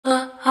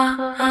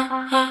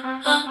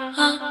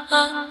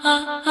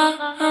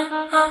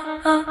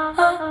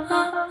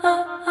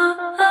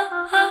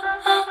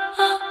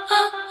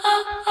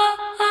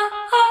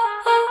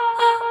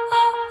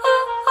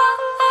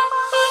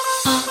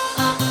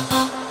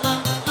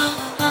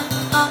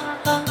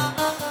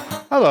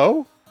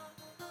Hello.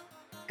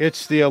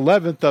 It's the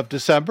 11th of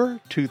December,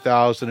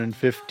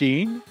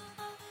 2015,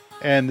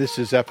 and this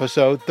is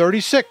episode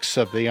 36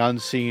 of the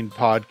Unseen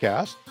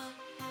Podcast.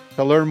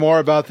 To learn more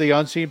about the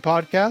Unseen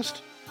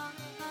Podcast,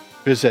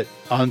 visit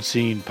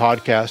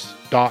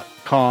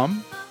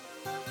unseenpodcast.com.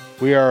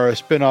 We are a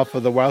spin-off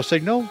of the Wow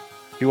Signal.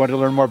 If you want to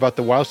learn more about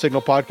the Wow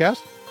Signal Podcast,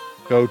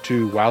 go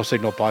to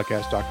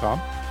wowsignalpodcast.com.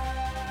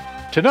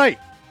 Tonight,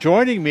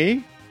 joining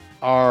me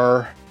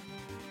are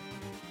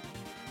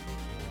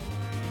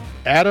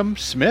Adam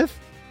Smith.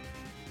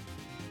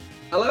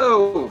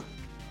 Hello.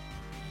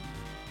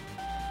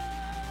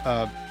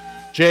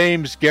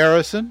 James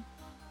Garrison.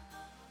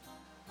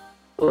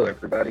 Hello,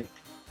 everybody.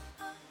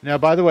 Now,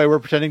 by the way, we're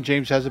pretending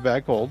James has a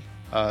bad cold.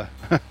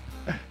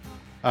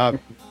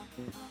 Marsha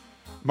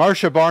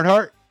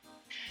Barnhart.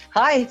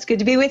 Hi, it's good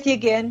to be with you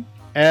again.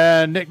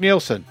 And Nick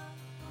Nielsen.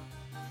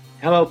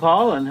 Hello,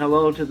 Paul, and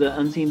hello to the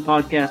Unseen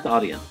Podcast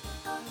audience.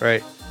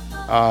 Right.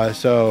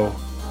 So,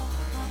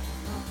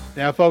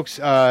 now, folks,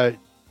 as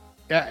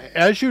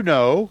you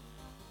know,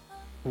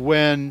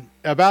 when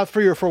about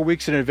 3 or 4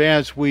 weeks in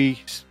advance, we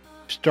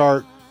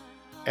start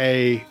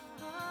a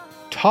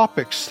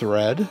topics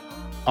thread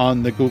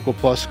on the Google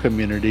Plus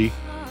community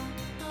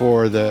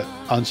for the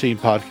Unseen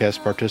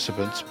Podcast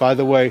participants. By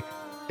the way,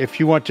 if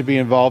you want to be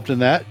involved in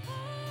that,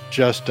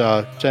 just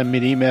send me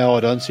an email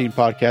at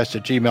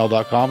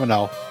unseenpodcast@gmail.com and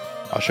I'll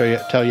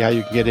tell you how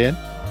you can get in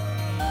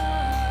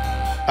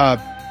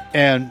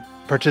and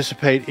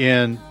participate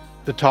in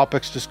the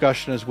topics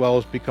discussion as well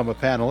as become a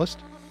panelist.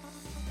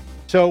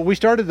 So we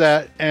started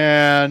that,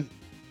 and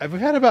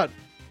we've had about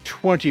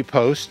 20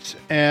 posts,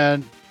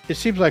 and it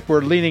seems like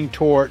for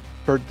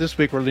this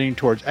week, we're leaning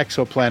towards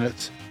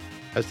exoplanets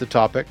as the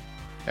topic.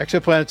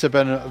 Exoplanets have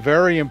been a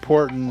very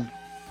important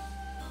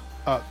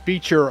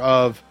feature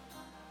of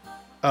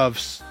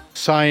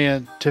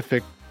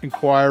scientific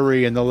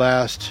inquiry in the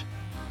last,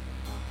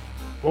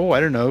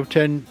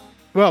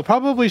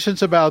 probably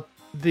since about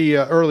the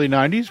early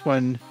 90s,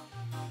 when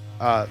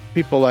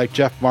people like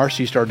Jeff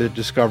Marcy started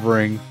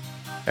discovering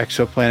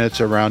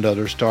exoplanets around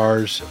other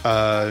stars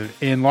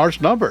in large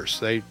numbers.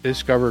 They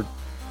discovered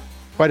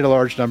quite a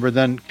large number.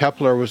 Then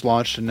Kepler was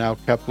launched, and now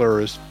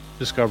Kepler is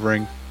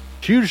discovering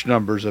huge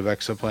numbers of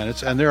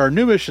exoplanets. And there are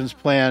new missions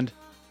planned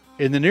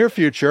in the near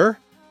future,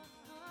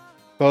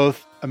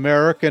 both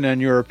American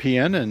and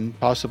European, and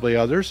possibly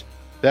others,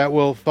 that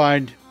will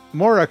find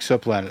more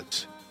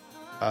exoplanets.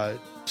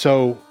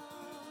 So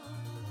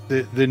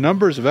the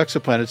numbers of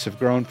exoplanets have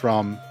grown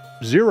from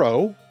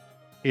zero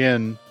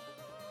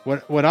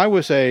when I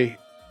was a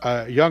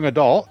young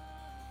adult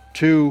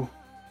to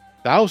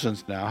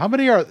thousands now. How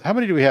many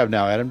do we have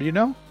now, Adam? Do you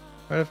know?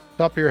 Right off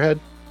the top of your head?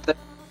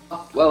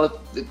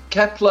 Well, the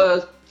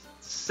Kepler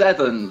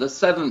 7, the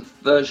 7th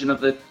version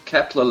of the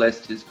Kepler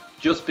list has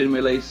just been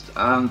released,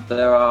 and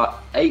there are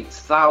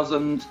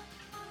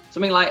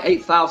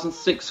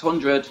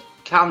 8,600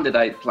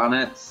 candidate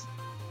planets.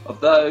 Of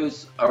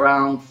those,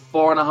 around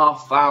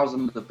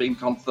 4,500 have been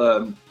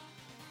confirmed.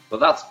 But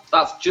that's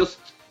just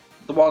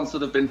the ones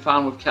that have been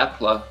found with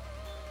Kepler.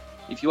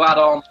 If you add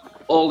on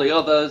all the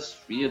others,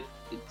 it's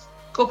a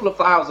couple of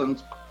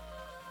thousand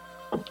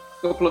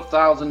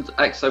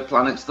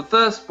exoplanets. The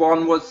first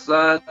one was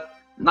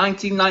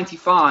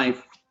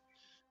 1995,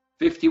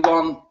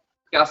 51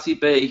 Gassi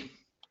B.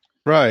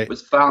 Right.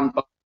 Was found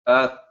by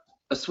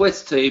a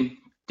Swiss team,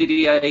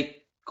 Didier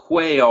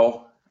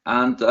Quayo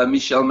and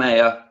Michel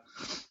Mayer,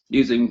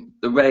 using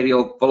the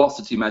radial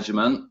velocity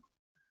measurement.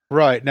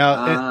 Right.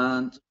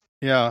 Now,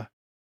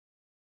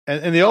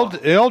 And in the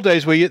old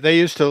days,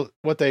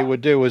 what they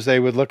would do is they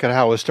would look at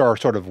how a star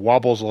sort of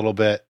wobbles a little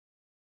bit,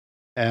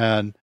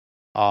 and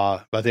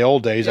by the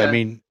old days, I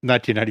mean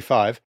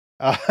 1995.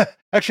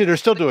 Actually, they're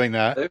still doing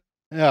that.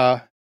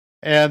 Yeah,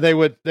 and they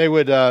would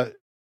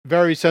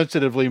very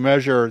sensitively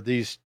measure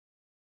these.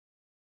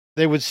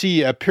 They would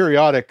see a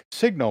periodic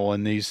signal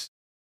in these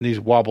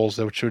wobbles,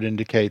 which would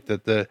indicate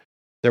that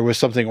there was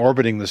something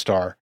orbiting the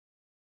star,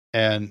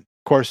 and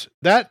of course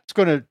that's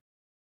going to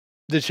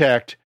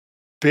detect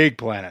big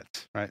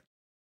planets, right?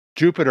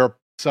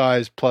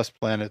 Jupiter-sized plus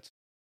planets.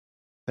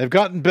 They've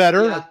gotten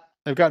better. Yeah.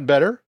 They've gotten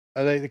better.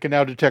 They can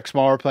now detect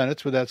smaller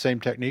planets with that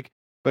same technique.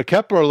 But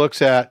Kepler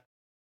looks at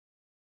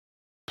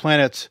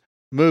planets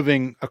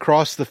moving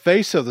across the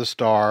face of the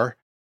star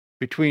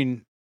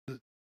between the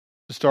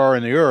star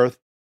and the Earth,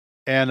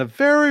 and a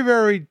very,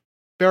 very,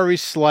 very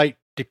slight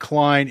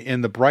decline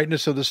in the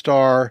brightness of the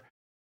star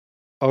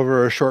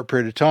over a short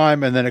period of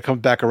time, and then it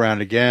comes back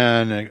around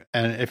again.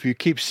 And if you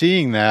keep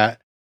seeing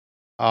that,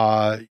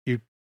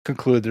 you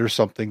conclude there's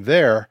something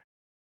there.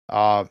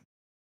 And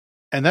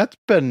that's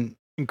been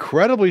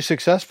incredibly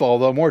successful,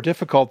 although more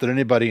difficult than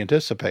anybody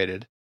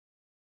anticipated.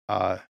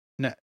 And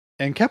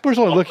Kepler's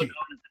only looking at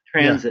the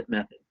transit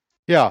method.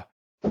 Yeah.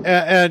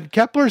 And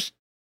Kepler's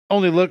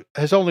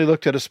has only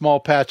looked at a small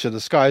patch of the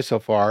sky so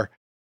far,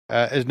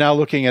 is now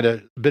looking at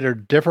a bit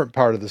of different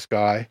part of the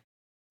sky.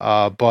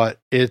 But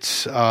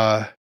it's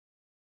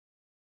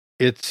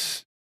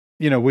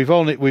we've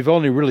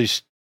only really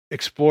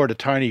explored a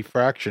tiny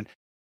fraction.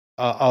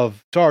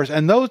 of stars,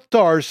 and those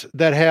stars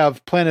that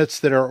have planets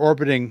that are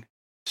orbiting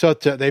so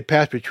that they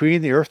pass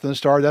between the Earth and the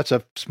star, that's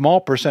a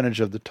small percentage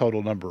of the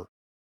total number.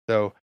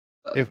 So,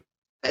 if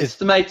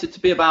estimated to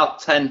be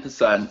about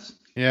 10%,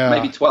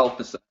 maybe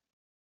 12%.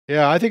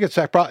 Yeah, I think it's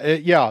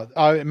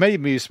it may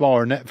be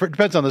smaller. It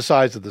depends on the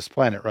size of this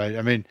planet, right?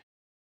 I mean,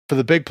 for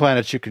the big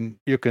planets, you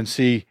can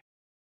see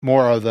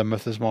more of them.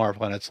 With the smaller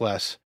planets,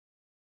 less.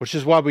 Which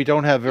is why we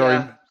don't have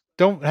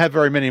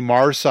very many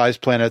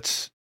Mars-sized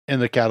planets in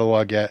the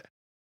catalog yet.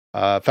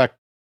 In fact,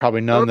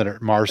 probably none that are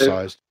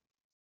Mars-sized.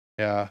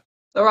 Yeah,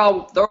 there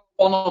are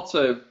one or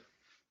two.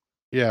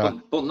 Yeah,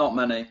 but not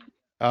many.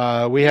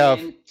 We have.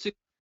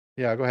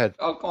 Yeah, go ahead.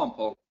 Oh, go on,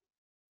 Paul.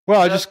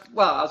 Well,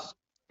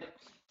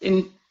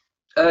 in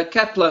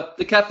Kepler,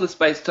 the Kepler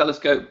Space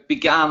Telescope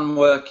began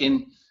work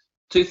in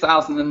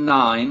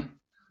 2009,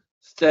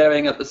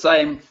 staring at the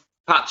same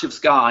patch of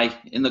sky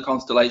in the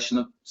constellation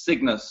of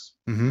Cygnus.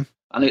 Mm-hmm.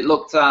 And it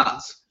looked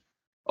at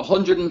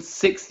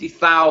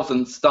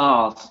 160,000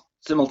 stars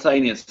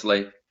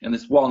simultaneously in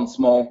this one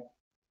small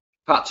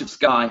patch of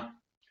sky.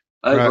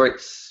 Over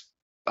its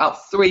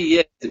about 3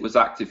 years it was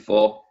active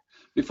for,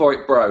 before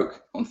it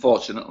broke,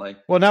 unfortunately.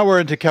 Well, now we're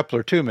into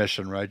Kepler 2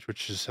 mission, right?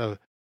 Which is a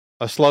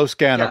slow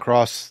scan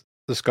across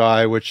the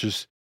sky, which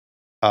is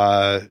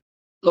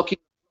looking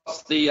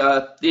across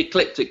the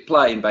ecliptic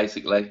plane,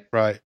 basically.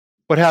 Right.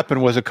 What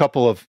happened was a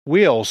couple of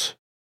wheels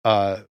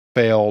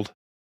failed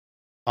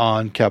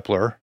on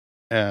Kepler,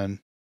 and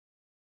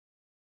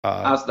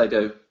as they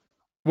do.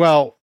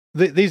 Well,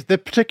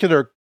 the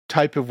particular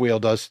type of wheel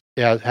doesn't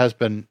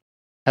have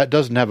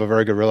a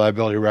very good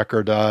reliability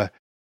record.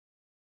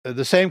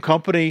 The same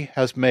company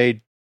has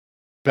made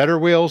better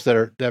wheels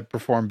that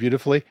perform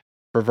beautifully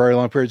for very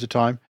long periods of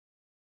time.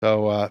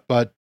 So,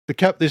 but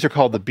these are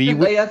called the B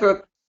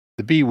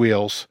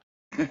wheels.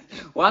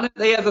 Why don't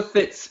they ever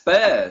fit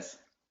spares?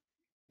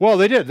 Well,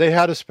 they did. They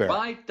had a spare.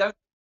 Why don't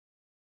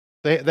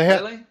they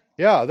had? Really?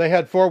 Yeah, they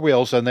had 4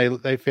 wheels, and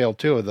they failed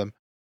 2 of them.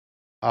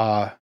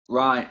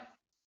 Right.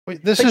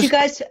 You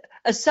guys,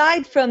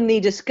 aside from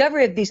the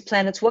discovery of these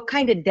planets, what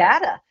kind of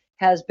data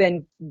has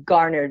been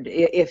garnered,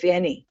 if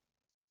any?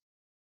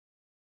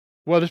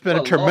 Well, there's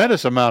been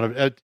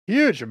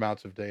huge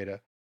amounts of data.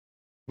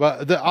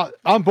 But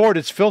on board,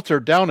 it's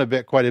filtered down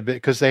quite a bit,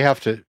 because they have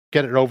to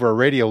get it over a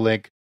radio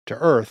link to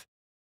Earth.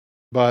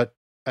 But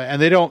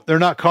they're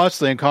not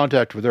constantly in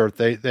contact with Earth.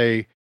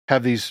 They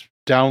have these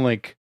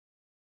downlink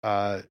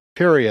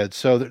periods,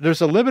 so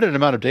there's a limited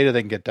amount of data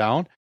they can get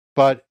down.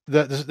 But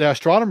the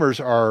astronomers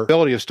are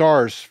ability of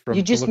stars from.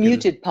 You just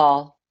muted,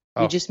 Paul.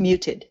 Oh. You just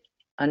muted.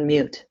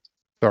 Unmute.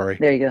 Sorry.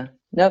 There you go.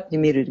 Nope, you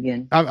muted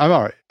again. I'm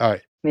all right. All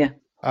right. Yeah.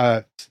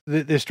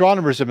 The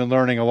astronomers have been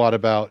learning a lot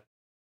about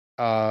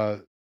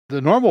the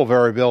normal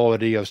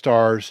variability of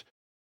stars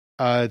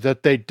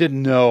that they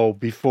didn't know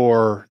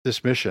before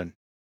this mission.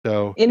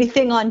 So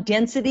anything on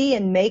density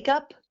and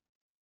makeup?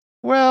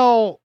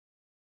 Well,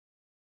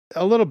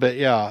 a little bit,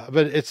 yeah.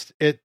 But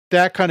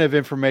that kind of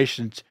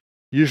information's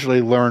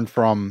usually learned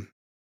from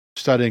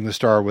studying the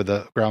star with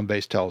a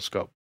ground-based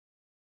telescope.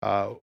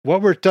 What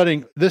we're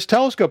studying, this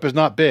telescope is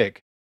not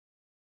big.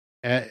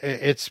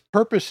 Its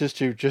purpose is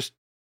to just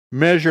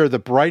measure the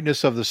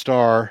brightness of the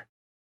star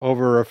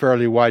over a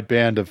fairly wide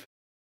band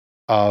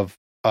of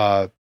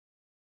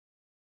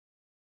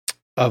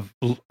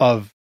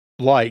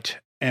light,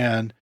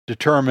 and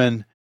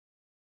determine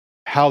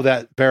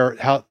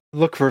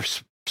look for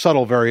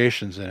subtle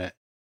variations in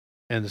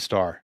the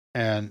star.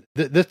 And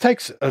this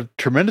takes a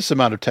tremendous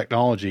amount of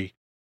technology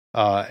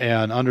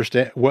and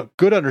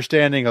good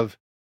understanding of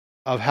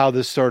how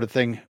this sort of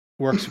thing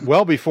works.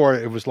 Well, before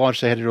it was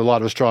launched, they had to do a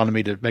lot of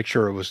astronomy to make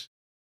sure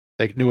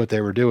they knew what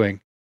they were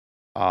doing.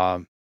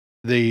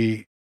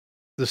 The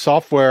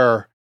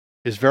software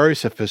is very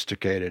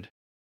sophisticated,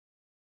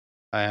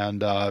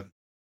 and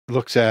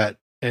looks at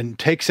and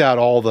takes out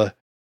all the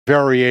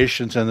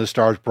variations in the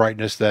star's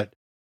brightness that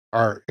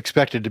are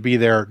expected to be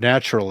there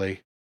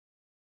naturally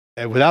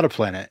without a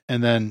planet,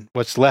 and then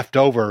what's left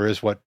over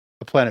is what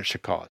a planet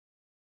should cause.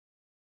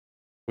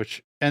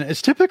 And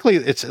it's typically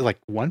like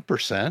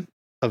 1%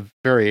 of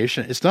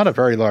variation. It's not a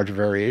very large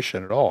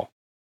variation at all.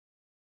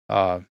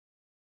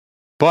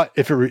 But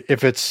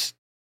if it's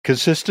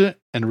consistent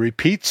and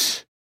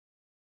repeats,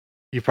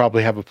 you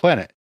probably have a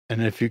planet.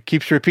 And if it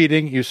keeps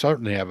repeating, you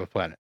certainly have a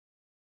planet.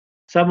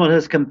 Someone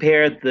has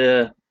compared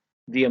the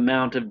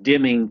amount of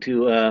dimming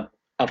to a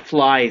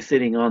fly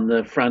sitting on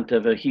the front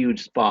of a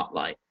huge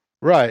spotlight.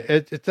 Right.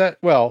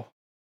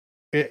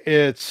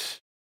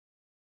 It's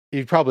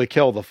you'd probably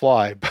kill the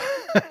fly,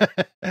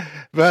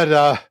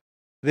 but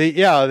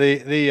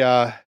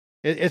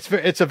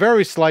it's a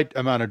very slight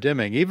amount of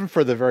dimming, even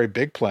for the very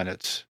big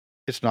planets.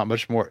 It's not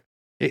much more.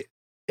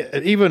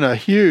 Even a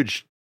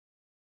huge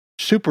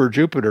super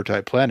Jupiter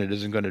type planet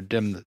isn't going to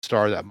dim the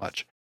star that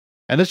much,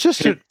 and it's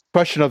just a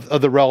question of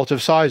the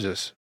relative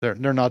sizes. They're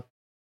not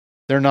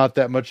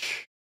that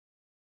much.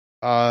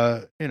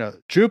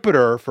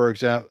 Jupiter, for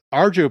example,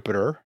 our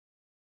Jupiter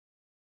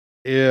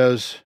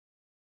is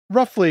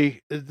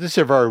roughly. These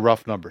are very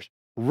rough numbers.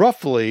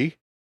 Roughly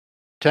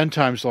 10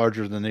 times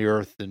larger than the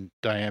Earth in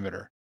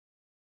diameter.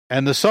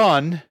 And the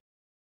Sun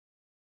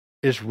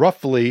is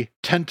roughly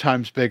 10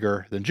 times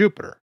bigger than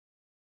Jupiter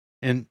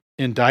in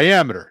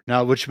diameter.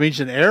 Now, which means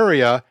in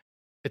area,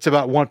 it's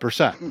about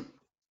 1%.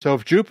 So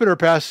if Jupiter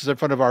passes in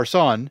front of our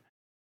Sun,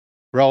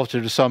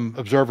 relative to some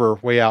observer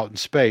way out in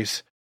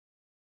space,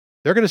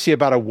 they're going to see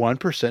about a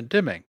 1%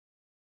 dimming.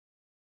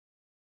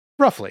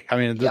 Roughly. I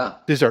mean,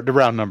 these are the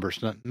round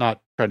numbers, not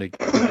trying to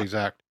get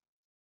exact.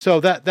 So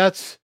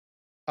that's,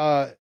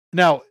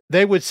 now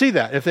they would see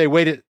that. If they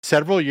waited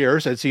several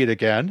years, they'd see it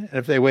again. And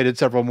if they waited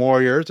several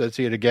more years, they'd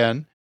see it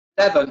again.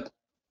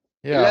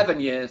 11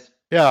 years.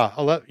 Yeah.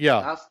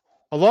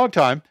 A long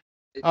time.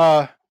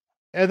 And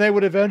they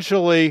would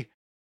eventually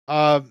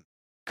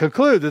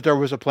conclude that there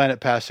was a planet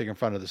passing in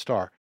front of the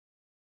star.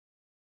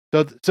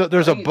 So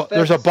there's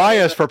a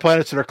bias for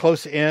planets that are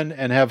close in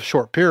and have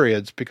short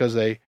periods because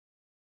we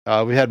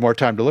had more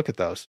time to look at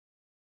those.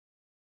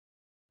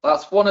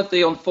 That's one of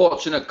the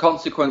unfortunate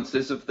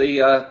consequences of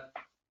the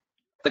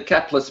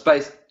Kepler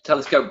Space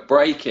Telescope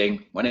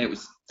breaking when it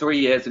was 3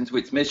 years into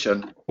its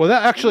mission. Well,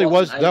 that actually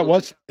was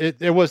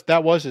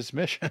its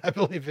mission. I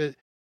believe it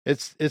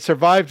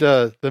survived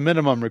the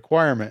minimum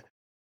requirement,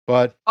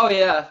 but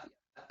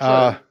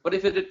but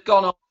if it had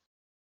gone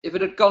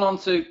on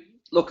to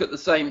look at the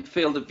same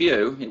field of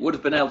view, it would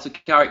have been able to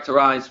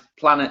characterize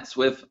planets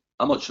with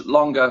a much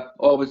longer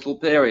orbital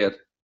period.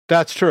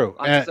 That's true.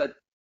 Like I said,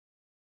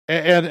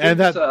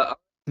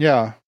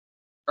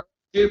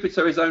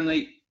 Jupiter is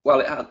only, well,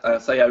 it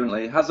has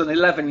an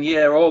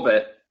 11-year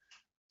orbit.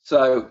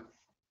 So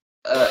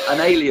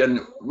an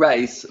alien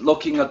race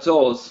looking at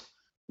us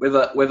with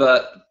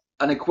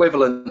an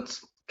equivalent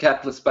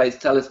Kepler Space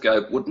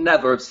Telescope would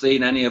never have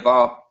seen any of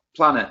our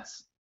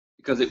planets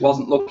because it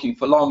wasn't looking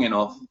for long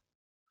enough.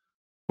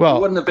 Well,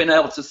 it wouldn't have been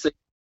able to see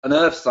an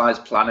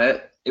Earth-sized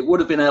planet. It would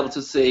have been able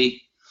to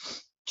see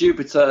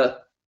Jupiter,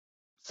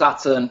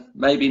 Saturn,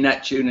 maybe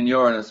Neptune and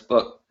Uranus,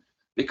 but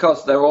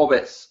because their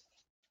orbits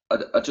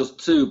are just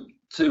too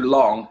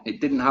long,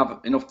 it didn't have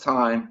enough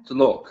time to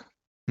look.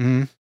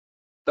 Mm-hmm.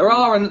 There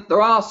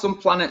are some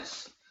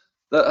planets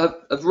that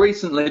have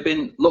recently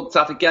been looked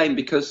at again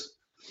because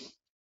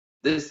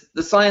the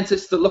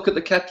scientists that look at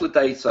the Kepler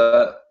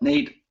data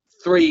need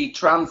 3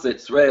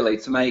 transits really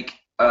to make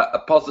a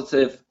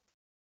positive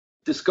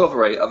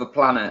discovery of a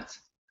planet.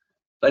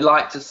 They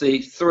like to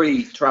see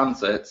 3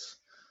 transits,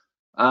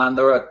 and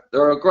there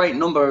are a great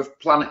number of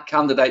planet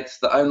candidates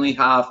that only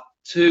have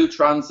 2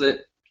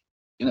 transit,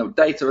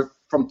 data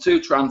from 2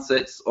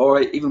 transits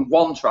or even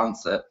 1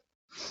 transit.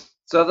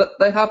 So that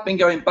they have been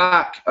going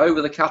back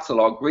over the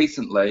catalogue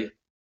recently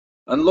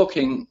and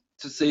looking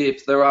to see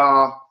if there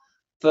are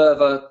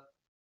further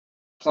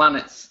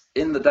planets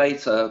in the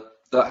data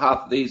that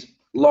have these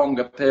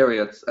longer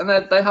periods. And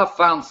they have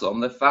found some.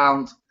 They've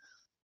found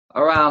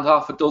around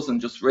half a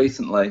dozen just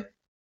recently,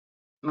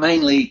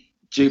 mainly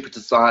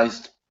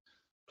Jupiter-sized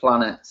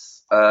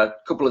planets, a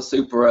couple of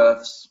super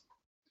Earths.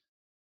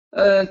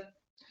 I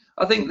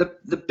think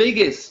the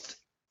biggest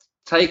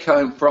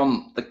take-home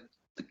from the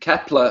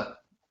Kepler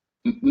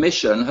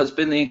mission has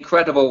been the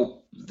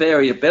incredible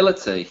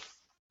variability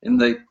in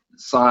the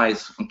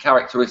size and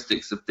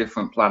characteristics of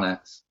different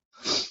planets.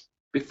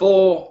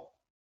 Before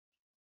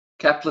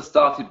Kepler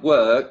started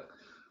work,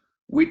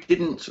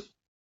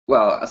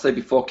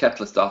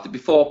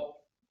 before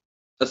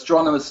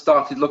astronomers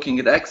started looking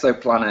at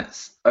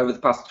exoplanets over the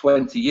past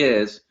 20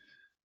 years,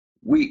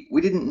 we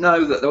didn't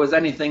know that there was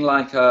anything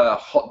like a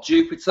hot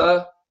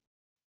Jupiter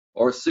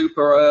or a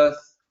super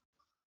Earth,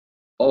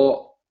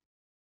 or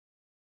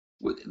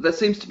there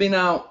seems to be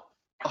now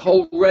a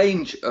whole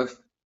range of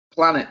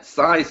planet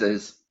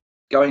sizes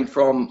going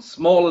from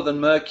smaller than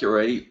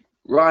Mercury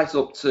right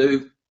up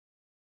to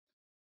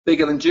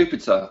bigger than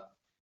Jupiter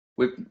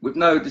with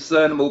no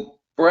discernible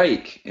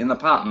break in the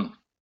pattern.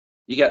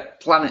 You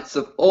get planets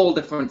of all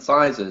different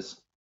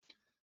sizes.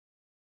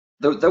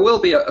 There will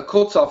be a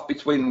cut-off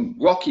between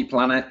rocky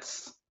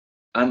planets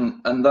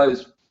and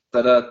those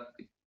that are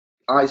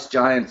ice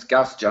giants,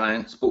 gas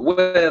giants, but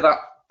where that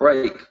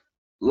break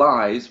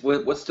lies,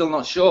 we're still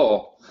not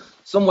sure.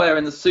 Somewhere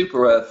in the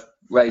super Earth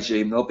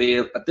regime, there'll be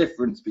a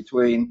difference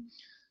between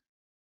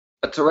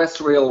a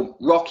terrestrial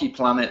rocky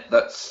planet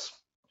that's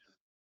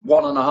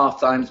 1.5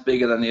 times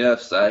bigger than the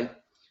Earth, say,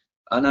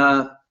 and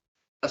a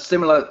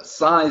similar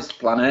sized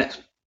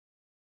planet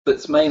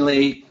that's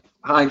mainly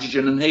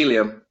hydrogen and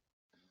helium.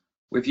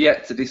 We've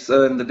yet to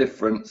discern the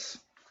difference,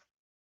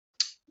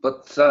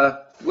 but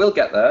we'll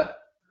get there.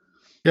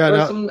 Yeah,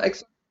 there's some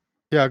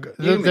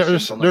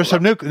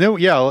new.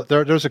 Yeah,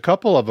 there's a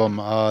couple of them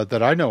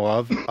that I know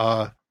of,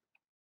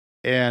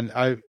 and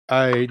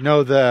I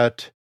know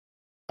that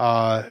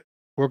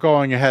we're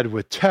going ahead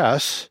with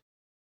TESS,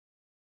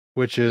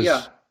 which is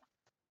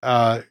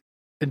and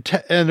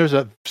there's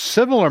a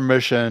similar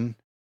mission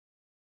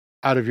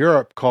out of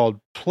Europe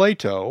called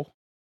Plato.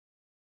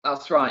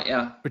 That's right,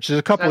 yeah. Which is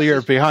a couple of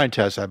years behind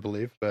TESS, I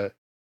believe, but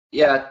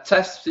yeah,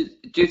 TESS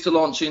due to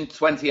launch in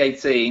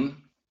 2018.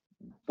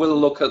 We'll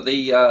look at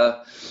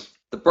the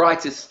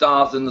brightest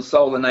stars in the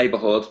solar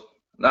neighborhood.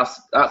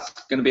 That's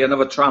going to be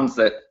another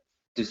transit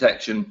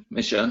detection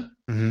mission,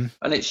 and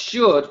it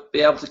should be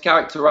able to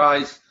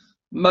characterize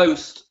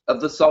most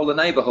of the solar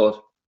neighborhood.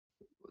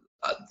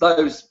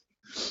 Those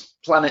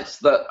planets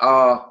that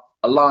are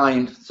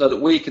aligned so that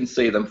we can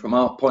see them from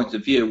our point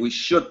of view, we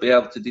should be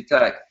able to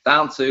detect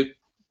down to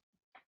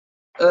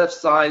Earth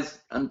size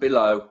and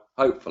below,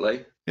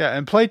 hopefully. Yeah,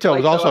 and Plato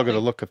is also going to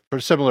look for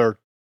similar.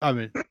 I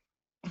mean,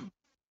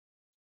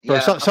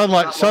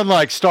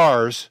 sun-like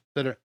stars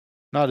that are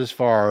not as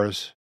far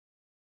as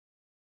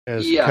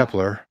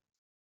Kepler.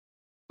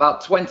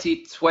 About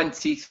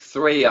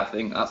 2023, I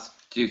think that's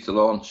due to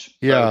launch.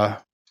 Yeah,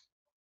 so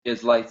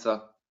years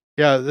later.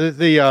 Yeah,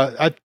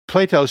 the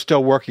Plato's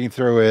still working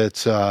through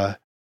its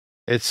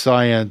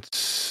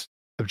science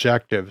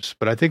objectives,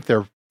 but I think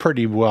they're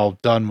pretty well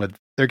done with.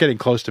 They're getting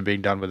close to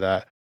being done with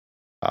that.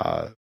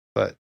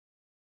 But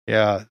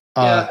yeah,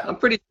 I'm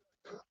pretty.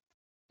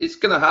 It's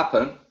going to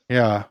happen.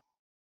 Yeah,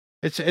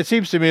 it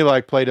seems to me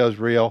like Plato's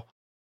real.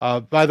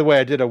 By the way,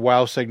 I did a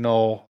wow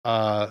signal,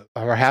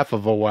 or half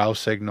of a wow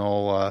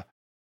signal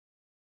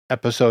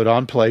episode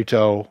on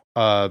Plato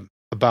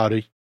about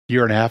a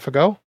year and a half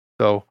ago.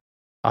 So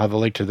I'll have a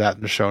link to that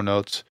in the show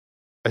notes.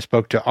 I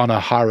spoke to Anna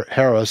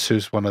Harris,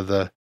 who's one of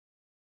the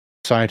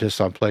scientists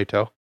on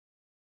Plato.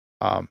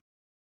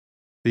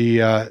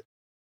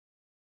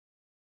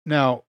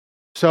 Now,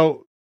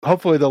 so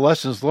hopefully the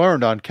lessons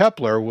learned on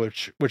Kepler,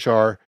 which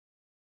are,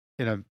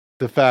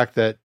 the fact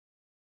that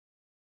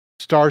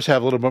stars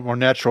have a little bit more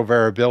natural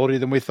variability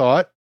than we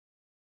thought,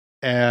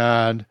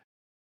 and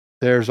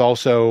there's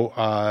also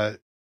a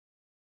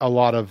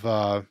lot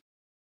of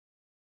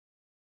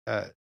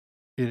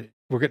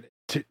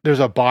there's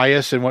a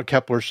bias in what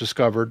Kepler's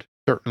discovered.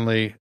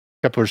 Certainly,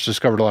 Kepler's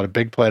discovered a lot of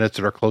big planets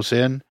that are close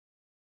in,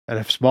 and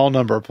a small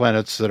number of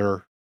planets that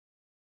are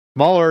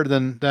smaller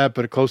than that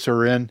but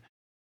closer in.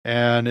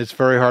 And it was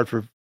very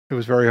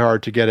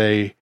hard to get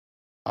to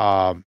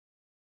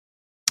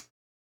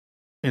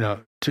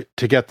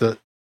get the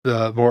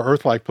more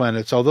Earth-like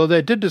planets, although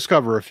they did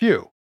discover a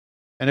few.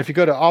 And if you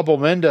go to Abel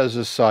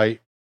Mendez's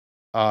site,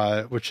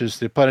 which is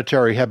the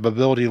Planetary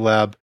Habitability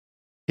Lab,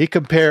 he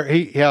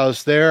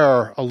has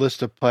there a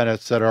list of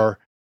planets that are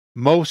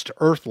most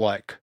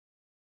Earth-like.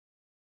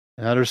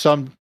 Now, there's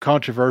some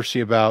controversy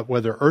about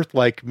whether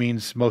Earth-like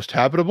means most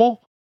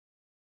habitable,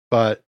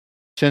 but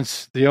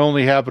since the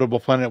only habitable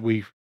planet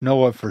we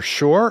know of for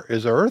sure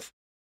is Earth,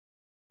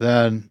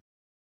 then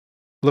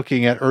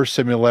looking at Earth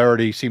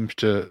similarity seems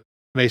to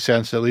make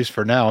sense, at least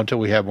for now, until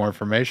we have more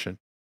information.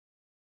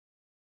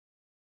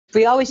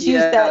 We always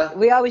use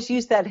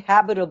that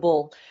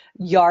habitable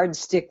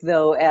yardstick,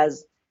 though,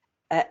 as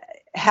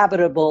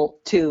habitable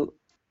to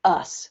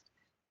us.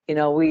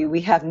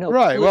 We have no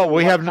right. clue Well,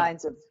 we have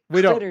kinds of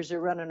critters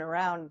are running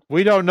around.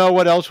 We don't know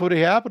what else would be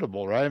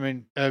habitable, right? I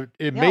mean,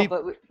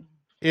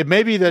 it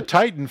may be that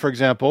Titan, for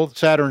example,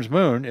 Saturn's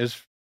moon,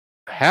 is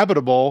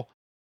habitable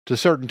to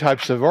certain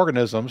types of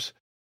organisms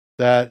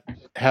that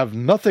have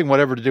nothing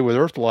whatever to do with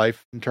Earth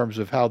life in terms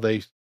of how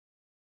they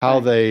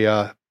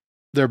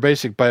their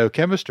basic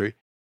biochemistry.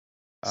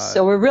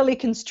 So we're really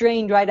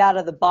constrained right out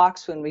of the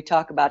box when we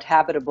talk about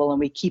habitable, and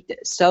we keep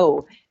it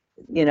so,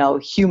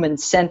 human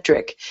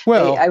centric.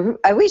 Well,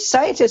 I wish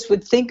scientists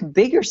would think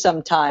bigger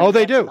sometimes. Oh,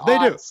 they do. They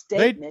do.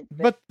 Statement,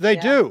 They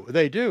do.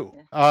 They do.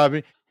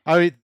 Yeah. I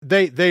mean,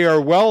 they are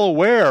well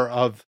aware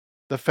of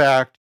the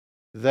fact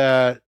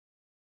that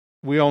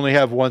we only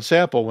have one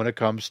sample when it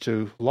comes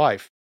to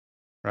life,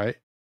 right?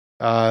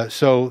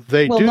 So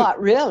they do. Well,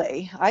 not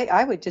really.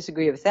 I would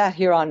disagree with that.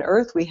 Here on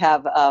Earth, we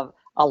have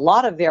a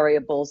lot of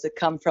variables that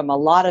come from a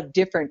lot of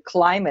different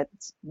climate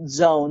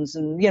zones,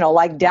 and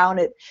like down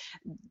at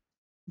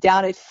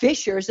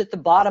fissures at the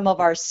bottom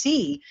of our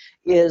sea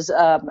is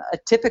a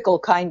typical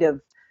kind of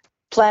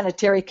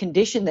planetary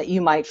condition that you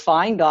might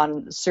find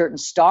on certain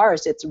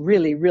stars. It's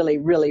really, really,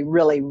 really,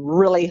 really,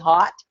 really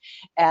hot,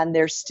 and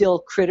there's still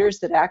critters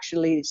that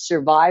actually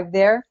survive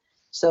there.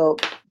 So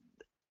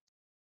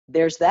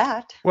there's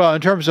that. Well, in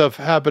terms of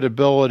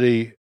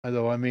habitability,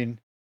 though, I mean,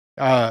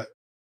 I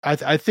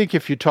think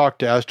if you talk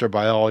to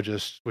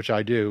astrobiologists, which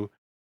I do,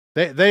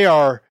 they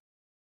are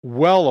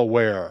well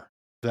aware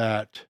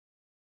that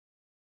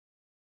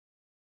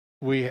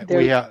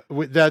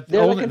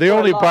the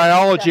only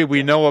biology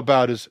we know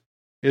about is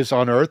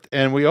on Earth,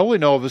 and we only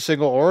know of a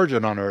single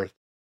origin on Earth.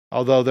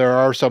 Although there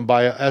are some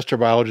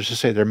astrobiologists who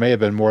say there may have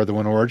been more than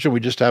one origin, we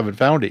just haven't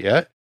found it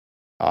yet.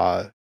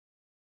 But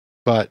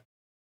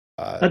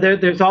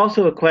there's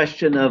also a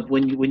question of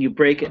when you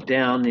break it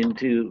down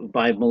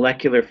by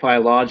molecular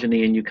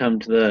phylogeny, and you come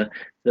to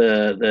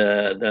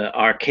the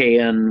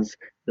archaeans,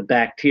 the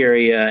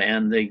bacteria,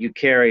 and the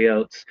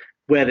eukaryotes,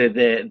 whether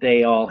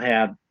they all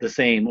have the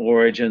same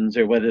origins,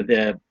 or whether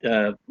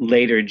the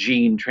later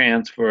gene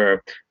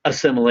transfer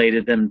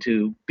assimilated them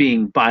to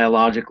being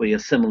biologically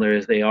as similar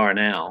as they are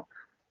now.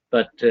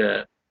 But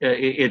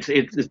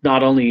it's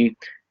not only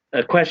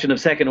a question of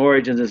second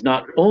origins, is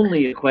not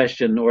only a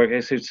question, or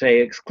I should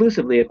say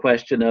exclusively a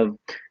question of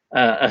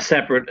a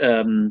separate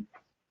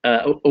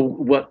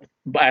what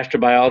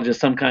astrobiologists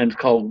sometimes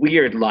call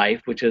weird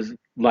life, which is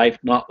life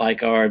not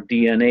like our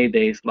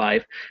DNA-based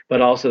life,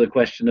 but also the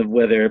question of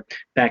whether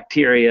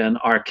bacteria and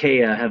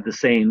archaea have the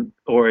same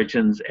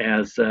origins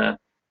as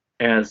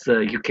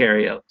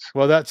eukaryotes.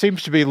 Well, that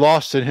seems to be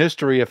lost in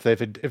history if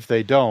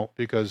they don't,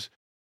 because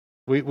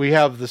we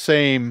have the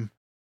same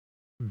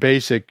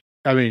basic.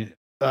 I mean,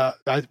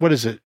 what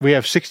is it? We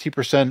have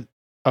 60%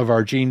 of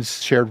our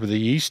genes shared with the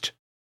yeast.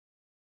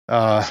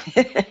 Our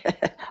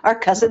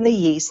cousin, the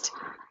yeast.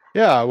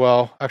 Yeah,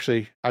 well,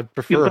 actually, I'd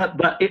prefer. Yeah,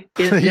 but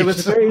there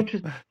was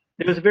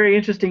a very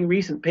interesting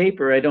recent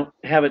paper. I don't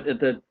have it at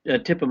the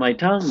tip of my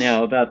tongue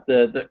now, about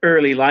the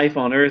early life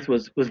on Earth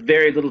was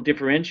very little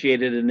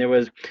differentiated, and there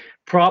was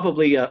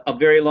probably a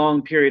very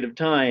long period of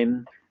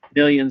time,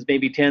 millions,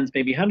 maybe tens,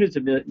 maybe hundreds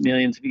of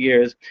millions of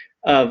years,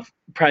 of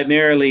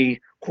primarily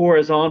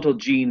horizontal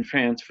gene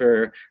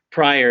transfer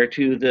prior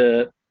to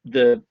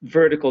the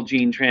vertical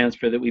gene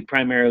transfer that we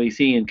primarily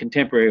see in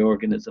contemporary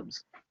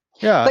organisms.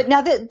 Yeah. But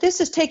now this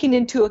is taking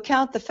into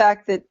account the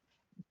fact that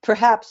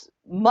perhaps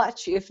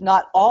much, if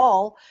not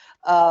all,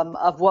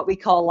 of what we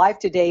call life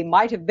today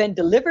might have been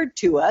delivered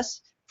to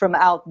us from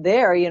out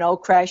there,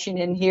 crashing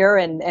in here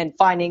and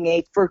finding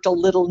a fertile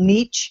little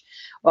niche.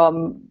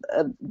 I'm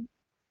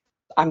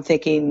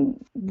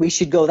thinking we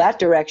should go that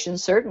direction,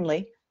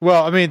 certainly.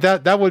 Well, I mean,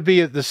 that would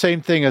be the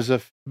same thing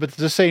but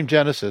the same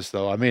genesis,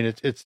 though. I mean,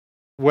 it's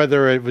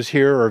whether it was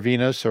here or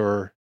Venus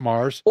or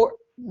Mars.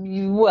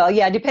 Well,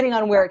 yeah, depending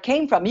on where it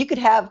came from. You could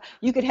have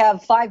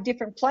 5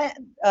 different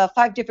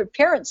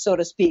parents, so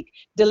to speak,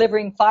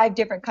 delivering 5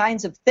 different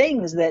kinds of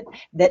things that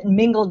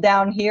mingled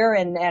down here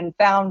and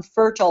found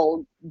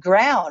fertile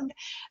ground.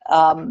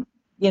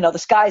 The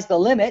sky's the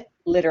limit,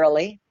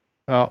 literally.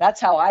 Well,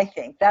 that's how I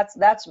think. That's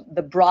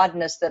the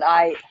broadness that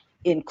I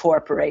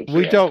incorporate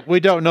here. We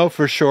don't know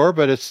for sure,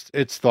 but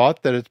it's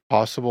thought that it's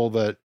possible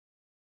that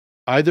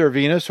either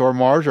Venus or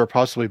Mars, or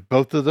possibly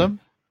both of them,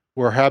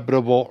 were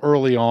habitable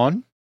early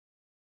on,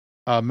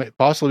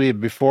 possibly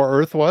before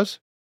Earth was.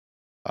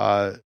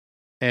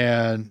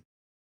 And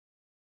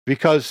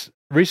because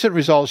recent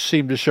results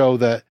seem to show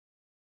that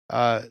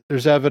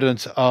there's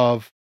evidence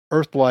of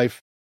Earth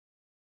life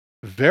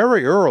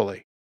very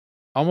early,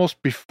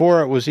 almost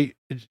before it was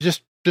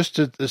just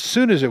as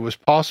soon as it was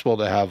possible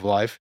to have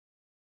life,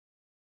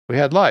 we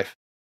had life,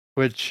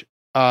 which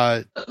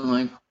yeah,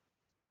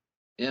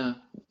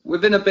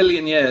 within 1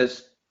 billion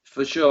years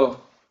for sure.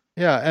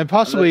 Yeah, and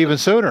possibly even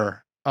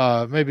sooner,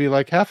 maybe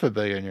like 500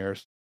 million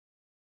years.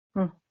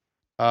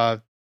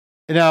 Now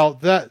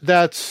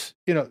that's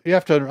you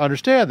have to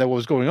understand that what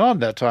was going on at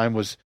that time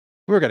was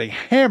we were getting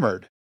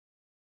hammered.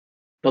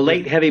 The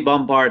late heavy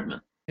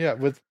bombardment. Yeah,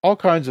 with all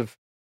kinds of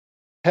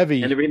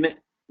heavy. And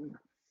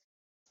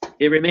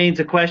it remains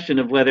a question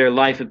of whether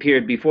life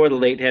appeared before the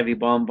late heavy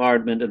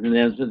bombardment and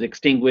then was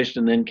extinguished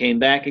and then came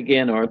back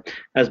again, or,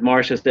 as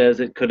Marsha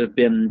says, it could have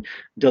been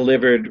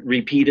delivered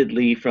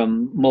repeatedly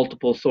from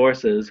multiple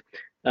sources.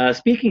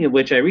 Speaking of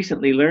which, I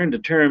recently learned a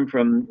term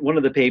from one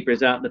of the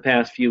papers out in the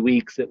past few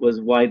weeks that was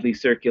widely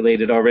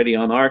circulated already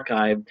on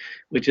arXiv,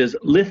 which is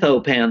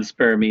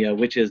lithopanspermia,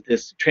 which is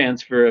this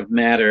transfer of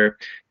matter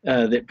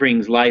that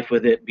brings life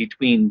with it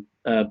between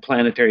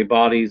planetary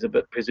bodies,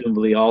 but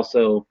presumably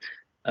also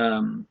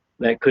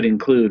that could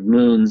include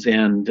moons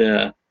and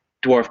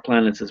dwarf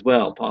planets as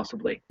well,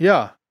 possibly.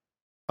 Yeah.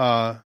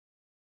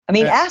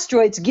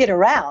 Asteroids get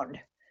around.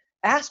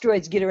 Comets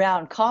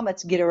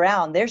get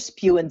around. They're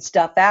spewing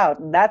stuff out,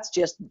 and that's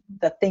just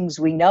the things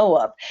we know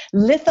of.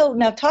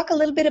 Now talk a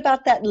little bit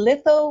about that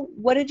litho.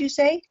 What did you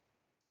say?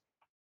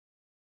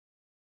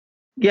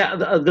 Yeah,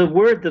 the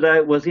word that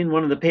I was in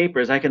one of the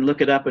papers, I can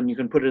look it up and you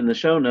can put it in the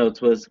show notes,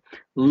 was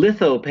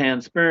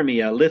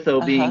lithopanspermia,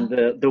 litho being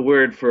the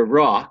word for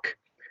rock.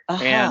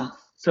 And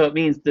so it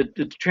means the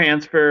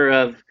transfer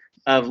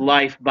of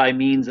life by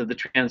means of the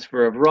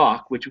transfer of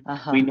rock, which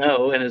we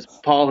know, and as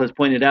Paul has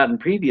pointed out in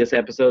previous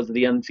episodes of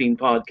the Unseen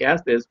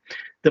podcast, is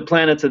the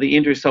planets of the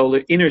inner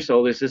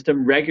solar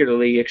system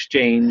regularly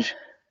exchange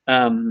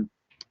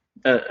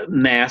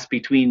mass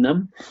between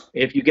them.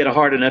 If you get a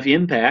hard enough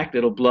impact,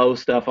 it'll blow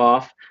stuff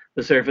off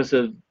the surface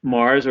of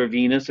Mars or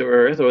Venus or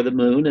Earth or the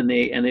moon, and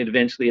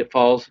eventually it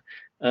falls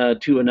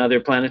to another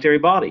planetary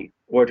body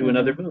or to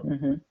another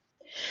moon.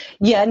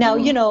 Yeah, now,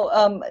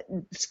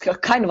 it's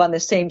kind of on the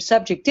same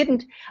subject.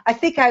 I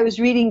think I was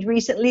reading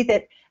recently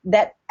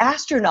that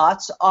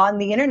astronauts on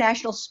the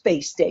International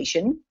Space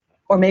Station,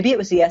 or maybe it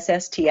was the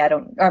SST,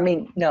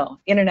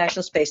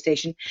 International Space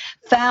Station,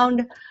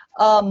 found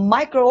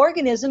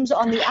microorganisms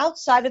on the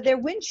outside of their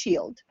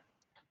windshield.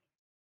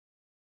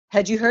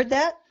 Had you heard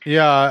that?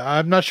 Yeah,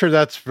 I'm not sure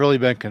that's really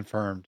been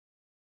confirmed.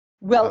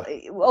 Well,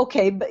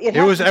 okay, but it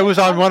was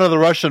on one of the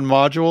Russian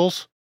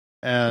modules,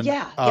 and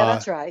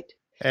that's right.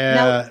 And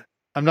now,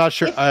 I'm not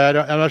sure. I'm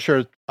not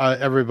sure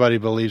everybody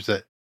believes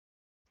it.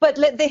 But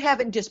they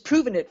haven't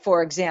disproven it,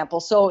 for example.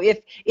 So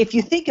if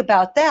you think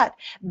about that,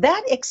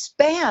 that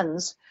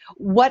expands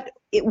what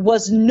it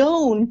was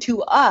known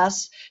to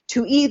us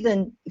to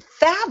even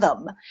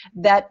fathom,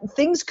 that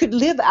things could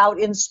live out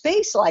in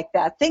space like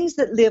that. Things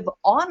that live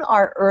on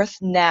our Earth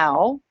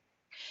now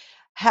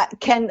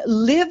can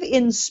live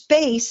in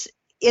space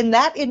in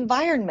that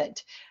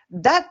environment.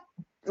 That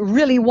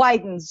really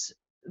widens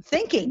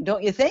thinking,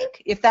 don't you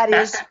think, if that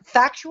is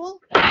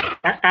factual?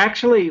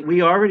 Actually,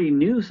 we already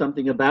knew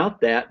something about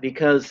that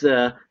because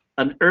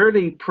an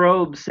early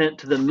probe sent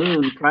to the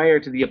moon prior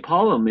to the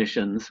Apollo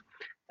missions,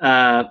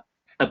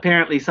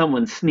 apparently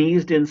someone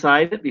sneezed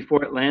inside it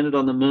before it landed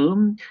on the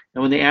moon.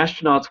 And when the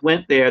astronauts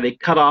went there, they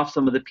cut off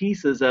some of the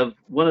pieces of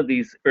one of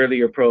these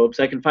earlier probes.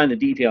 I can find the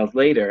details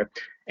later.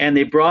 And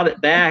they brought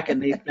it back,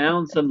 and they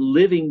found some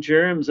living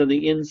germs on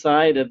the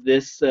inside of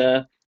this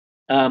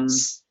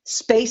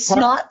space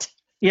snot.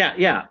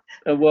 Yeah.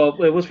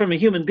 Well, it was from a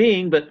human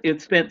being, but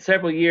it spent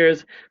several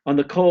years on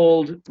the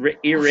cold,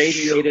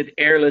 irradiated,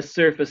 airless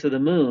surface of the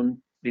moon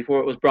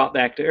before it was brought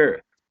back to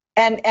Earth.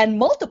 And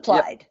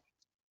multiplied. Yep.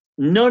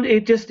 No,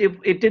 it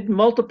didn't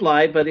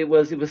multiply, but it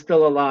was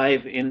still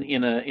alive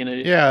in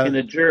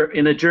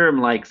a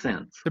germ-like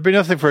sense. There'd be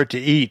nothing for it to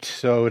eat,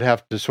 so it would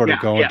have to sort of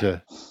go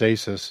into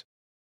stasis.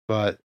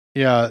 But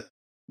yeah,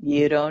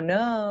 you don't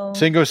know.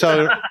 Single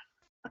cellular.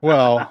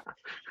 Well,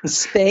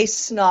 space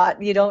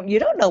snot. You don't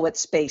know what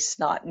space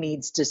snot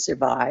needs to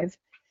survive.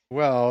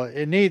 Well,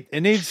 it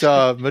needs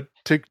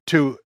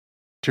to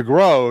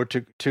grow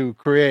to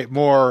create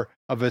more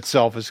of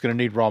itself. It's going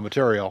to need raw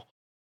material.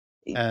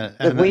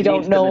 And we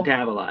don't know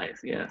metabolize.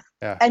 Yes.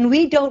 Yeah. And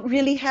we don't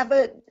really have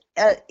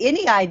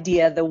any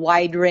idea the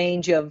wide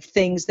range of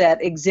things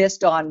that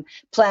exist on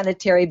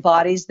planetary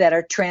bodies that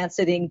are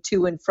transiting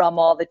to and from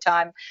all the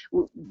time.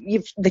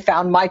 They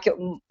found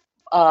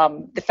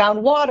they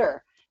found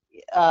water.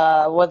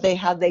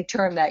 They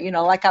term that,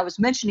 like I was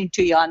mentioning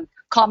to you on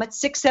Comet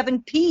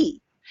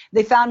 67P.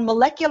 They found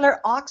molecular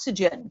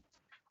oxygen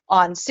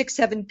on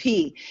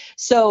 67P.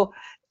 So,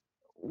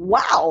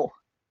 wow,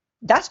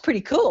 that's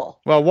pretty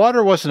cool. Well,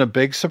 water wasn't a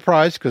big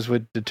surprise because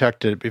we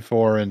detected it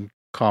before in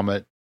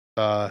Comet,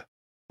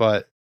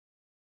 but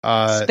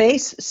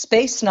space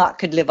snot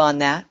could live on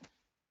that.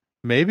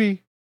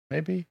 Maybe.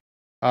 It'd be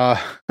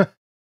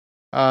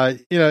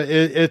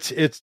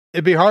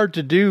hard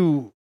to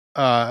do.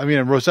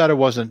 Rosetta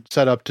wasn't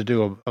set up to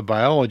do a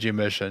biology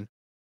mission.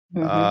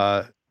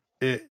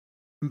 Mm-hmm.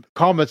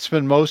 Comets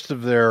spend most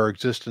of their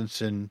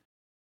existence in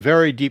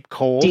very deep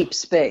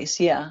space.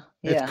 Yeah.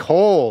 It's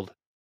cold.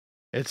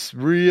 It's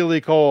really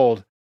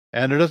cold,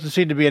 and there doesn't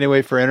seem to be any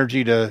way for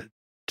energy to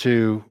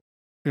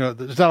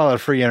there's not a lot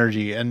of free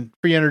energy, and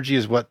free energy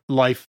is what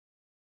life,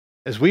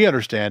 as we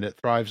understand it,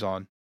 thrives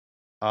on.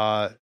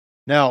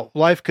 Now,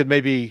 life could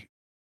maybe,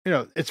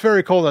 it's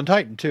very cold on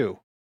Titan too,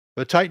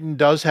 but Titan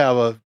does have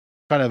a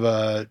kind of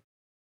a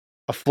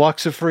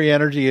flux of free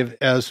energy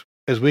as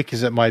weak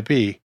as it might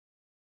be.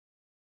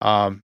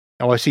 I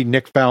see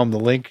Nick found the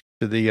link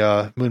to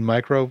the Moon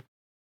Micro.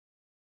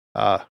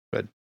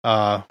 Good.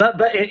 But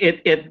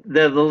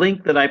the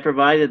link that I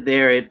provided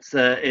there, it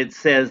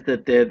says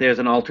that there's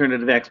an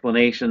alternative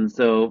explanation.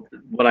 So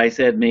what I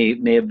said may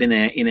have been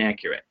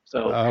inaccurate.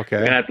 So we're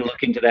gonna have to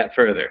look into that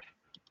further.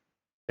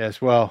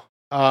 Yes. Well,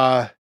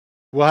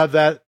 we'll have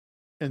that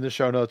in the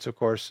show notes, of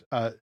course.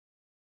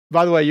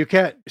 By the way, you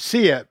can't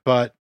see it,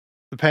 but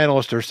the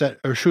panelists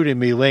are shooting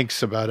me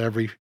links about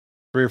every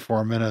 3 or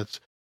 4 minutes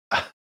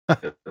on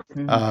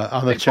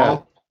the chat.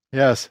 Paul?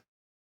 Yes.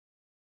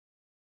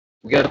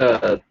 We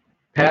got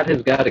Pat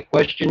has got a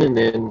question, and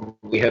then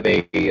we have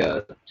a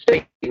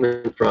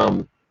statement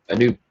from a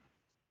new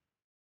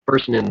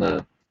person in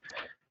the.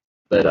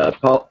 But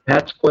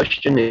Pat's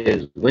question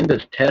is: when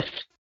does TESS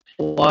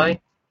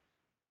fly?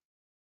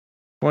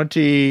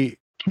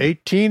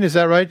 2018, is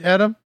that right,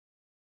 Adam?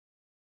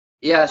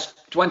 Yes,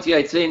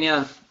 2018.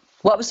 Yeah.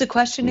 What was the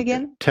question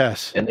again?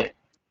 TESS.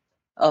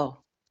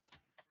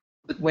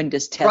 When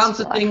does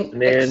TESS fly? Transiting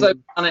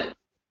exoplanet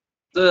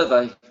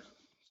survey,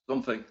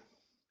 something.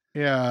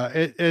 Yeah,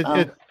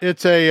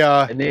 it's a.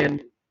 And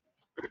then,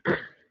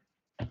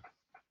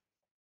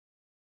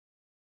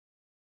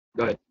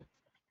 go ahead.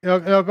 No,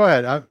 go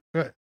ahead. Go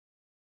ahead.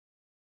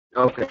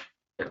 Okay.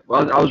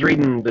 Well, I was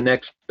reading the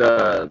next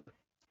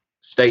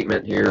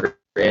statement here,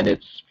 and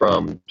it's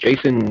from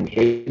Jason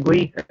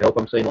Higley. I hope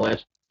I'm saying the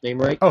last name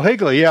right. Oh,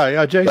 Higley,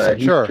 yeah, Jason,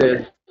 sure.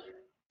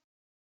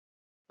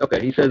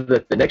 He says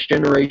that the next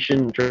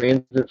generation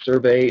transit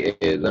survey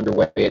is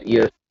underway at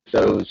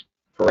ESO's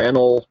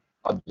Paranal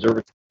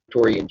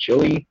Observatory in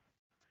Chile.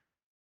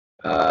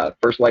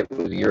 First light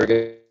was a year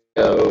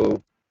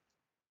ago,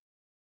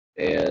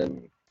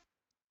 and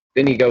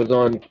then he goes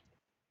on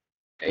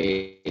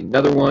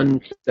another one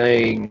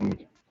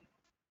saying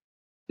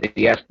that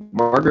he asked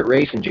Margaret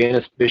Race and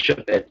Janice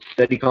Bishop at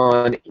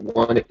StudyCon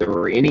if there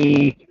were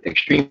any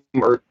extreme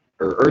Earth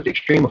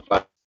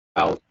extremophiles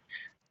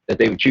that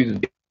they would choose as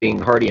being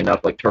hardy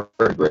enough, like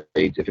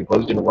tardigrades, if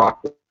enclosed in a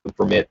rock would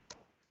permit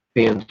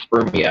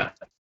panspermia.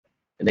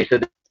 And they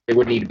said that they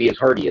wouldn't need to be as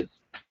hardy as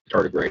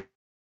tardigrades.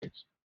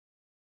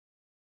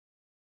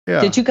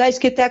 Yeah. Did you guys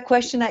get that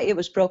question? It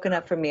was broken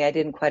up for me. I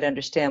didn't quite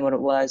understand what it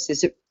was.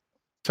 Is it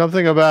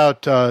something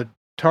about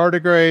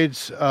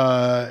tardigrades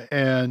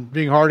and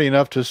being hardy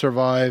enough to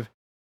survive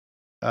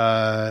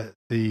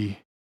the?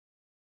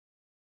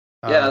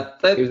 Yeah,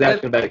 He was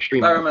asking about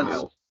extreme experiments.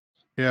 miles.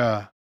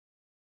 Yeah.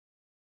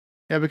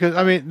 Yeah, because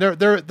I mean,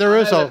 there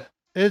is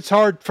it's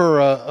hard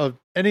for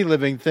any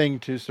living thing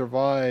to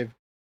survive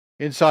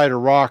inside a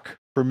rock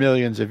for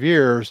millions of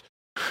years,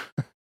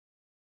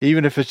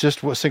 even if it's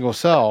just a single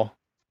cell.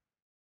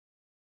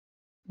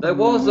 There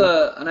was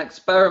an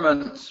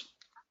experiment,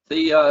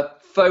 the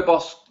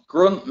Phobos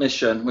Grunt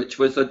mission, which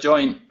was a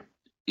joint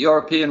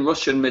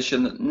European-Russian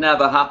mission that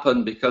never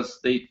happened because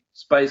the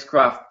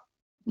spacecraft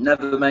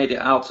never made it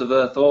out of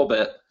Earth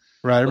orbit.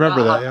 Right, I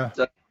remember that,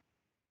 yeah.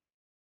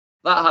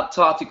 That had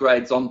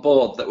tardigrades on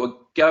board that were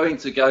going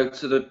to go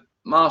to the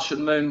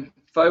Martian moon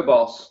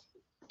Phobos.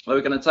 They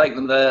were going to take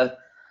them there,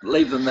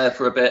 leave them there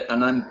for a bit,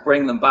 and then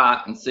bring them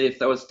back and see if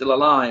they were still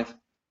alive.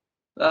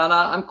 And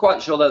I'm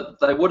quite sure that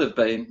they would have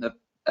been. They're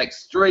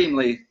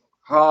extremely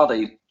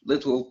hardy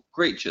little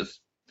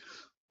creatures.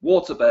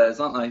 Water bears,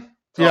 aren't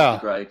they?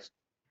 Tardigrades.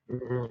 Yeah.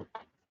 Mm-hmm.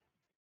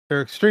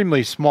 They're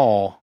extremely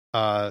small.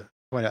 Very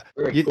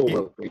cool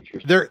little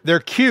creatures. They're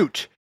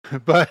cute,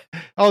 but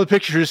all the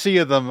pictures you see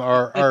of them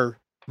are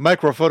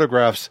micro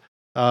photographs.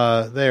 They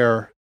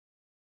are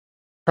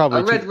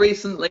probably. I read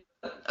recently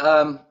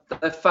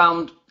they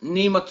found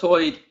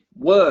nematode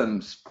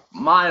worms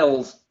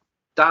miles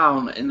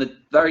down in the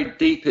very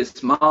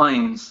deepest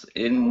mines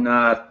in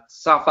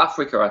South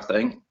Africa, I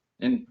think,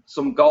 in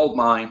some gold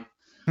mine.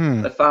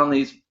 They found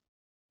these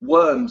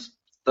worms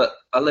that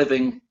are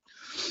living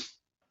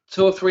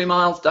 2 or 3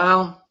 miles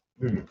down.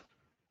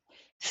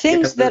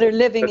 things that are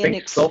living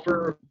in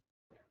sulfur?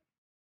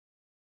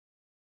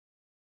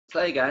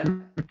 Say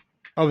again.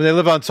 Oh, they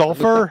live on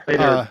sulfur?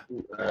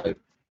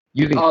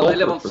 Using they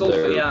live on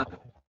sulfur, yeah.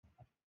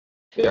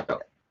 Yeah.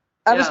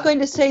 I was going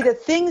to say that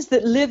things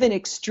that live in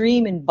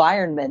extreme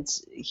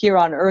environments here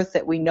on Earth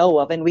that we know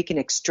of, and we can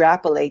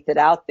extrapolate that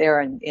out there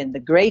in the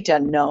great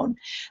unknown,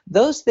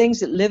 those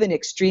things that live in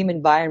extreme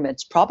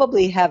environments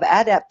probably have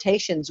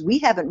adaptations we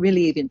haven't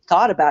really even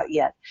thought about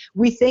yet.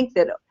 We think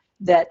that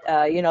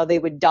they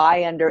would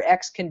die under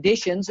X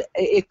conditions.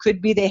 It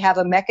could be they have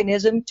a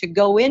mechanism to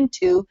go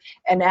into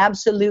an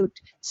absolute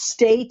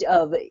state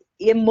of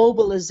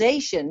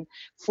immobilization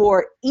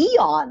for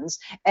eons,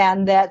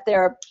 and that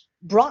they're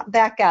brought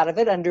back out of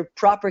it under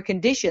proper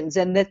conditions,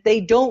 and that they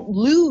don't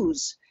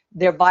lose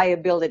their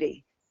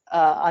viability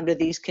under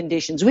these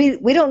conditions.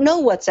 We don't know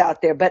what's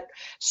out there, but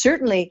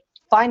certainly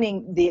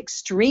finding the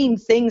extreme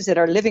things that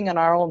are living on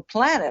our own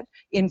planet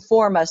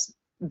inform us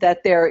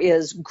that there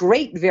is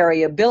great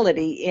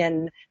variability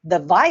in the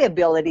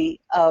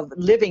viability of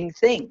living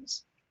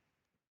things.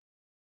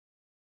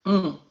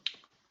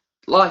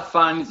 Life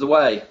finds a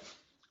way.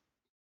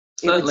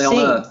 Certainly on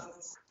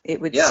Earth.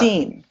 It would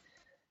seem.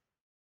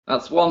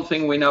 That's one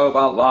thing we know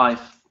about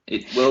life.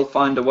 It will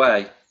find a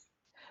way.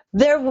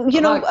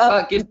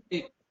 That gives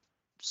me,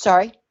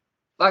 sorry?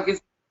 That gives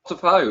me lots of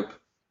hope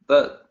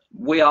that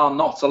we are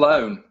not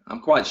alone.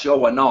 I'm quite sure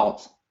we're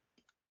not.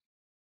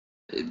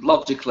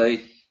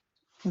 Logically,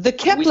 the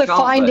Kepler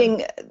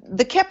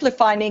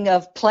finding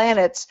of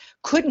planets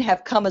couldn't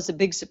have come as a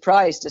big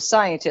surprise to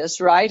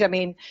scientists, right? I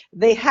mean,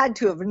 they had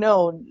to have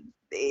known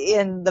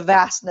in the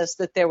vastness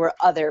that there were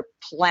other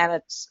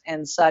planets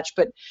and such,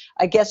 but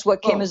I guess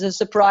what came as a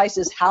surprise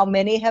is how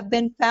many have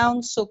been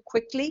found so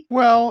quickly.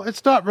 Well,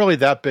 it's not really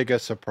that big a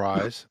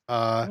surprise. No,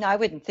 I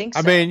wouldn't think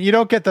so. I mean, you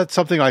don't get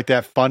something like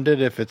that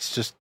funded if it's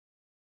just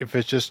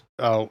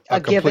a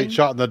complete given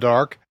shot in the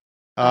dark.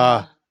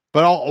 But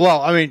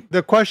I mean,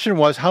 the question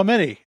was how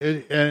many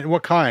and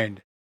what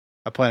kind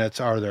of planets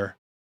are there,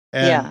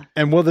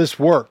 and will this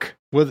work?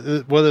 Will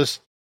this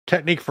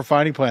technique for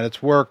finding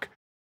planets work?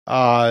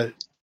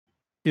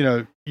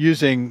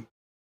 Using,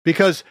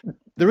 because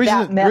the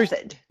reason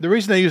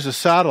they use a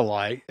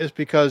satellite is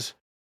because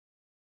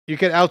you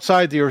get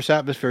outside the Earth's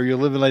atmosphere, you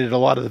eliminated a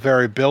lot of the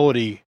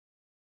variability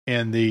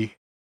in the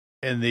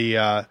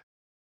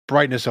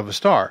brightness of a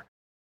star.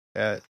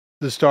 The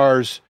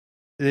stars,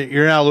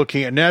 you're now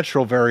looking at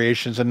natural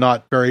variations and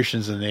not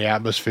variations in the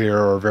atmosphere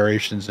or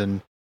variations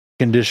in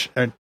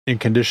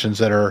conditions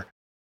that are,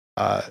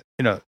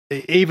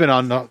 even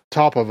on the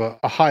top of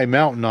a high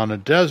mountain on a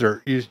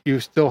desert, you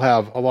still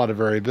have a lot of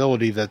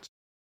variability that's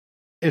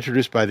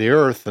introduced by the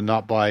Earth and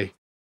not by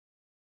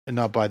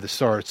the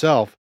star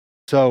itself.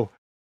 So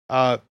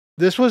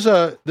this was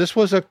a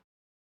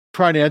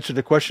trying to answer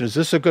the question: is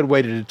this a good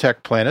way to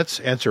detect planets?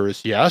 Answer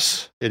is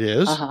yes, it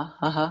is.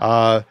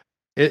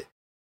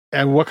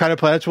 And what kind of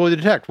planets will they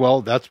detect?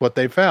 Well, that's what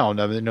they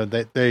found. I mean,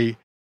 they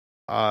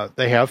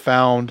have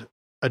found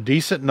a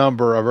decent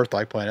number of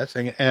Earth-like planets,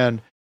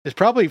 and it's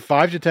probably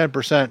 5 to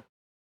 10%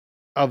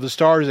 of the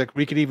stars that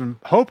we could even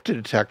hope to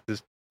detect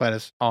this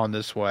planets on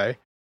this way.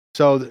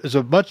 So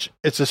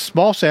it's a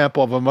small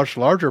sample of a much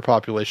larger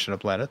population of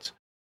planets.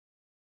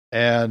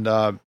 And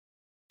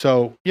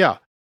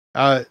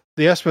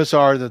the estimates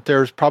are that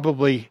there's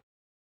probably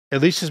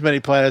at least as many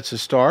planets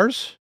as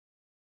stars,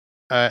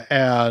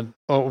 and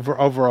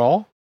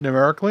overall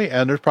numerically,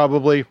 and there's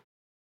probably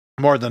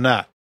more than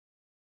that.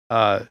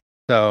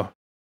 So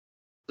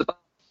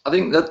I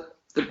think that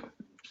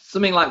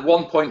something like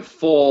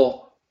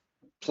 1.4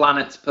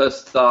 planets per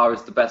star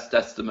is the best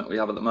estimate we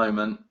have at the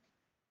moment.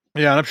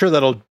 Yeah, and I'm sure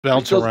that'll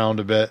bounce around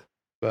a bit,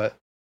 but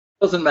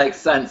doesn't make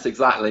sense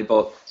exactly,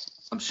 but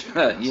I'm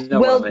sure you know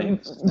what I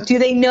mean. Do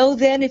they know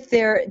then if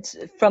they're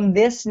from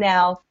this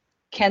now?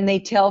 Can they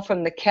tell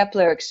from the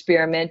Kepler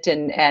experiment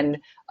and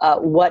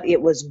what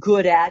it was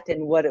good at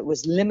and what it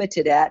was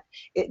limited at?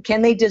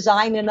 Can they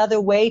design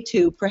another way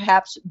to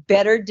perhaps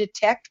better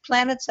detect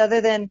planets other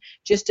than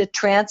just a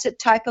transit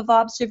type of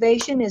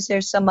observation? Is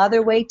there some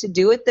other way to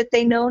do it that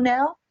they know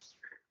now?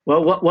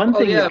 Well, one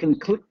thing that can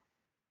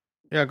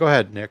yeah, go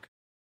ahead, Nick.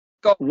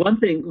 One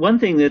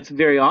thing that's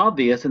very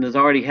obvious and has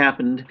already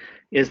happened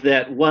is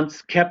that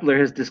once Kepler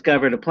has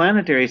discovered a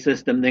planetary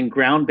system, then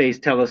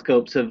ground-based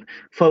telescopes have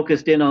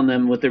focused in on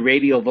them with the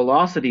radial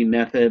velocity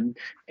method,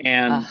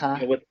 and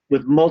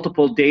with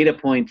multiple data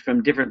points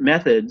from different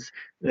methods,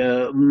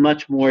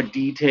 much more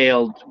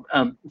detailed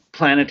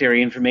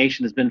planetary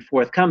information has been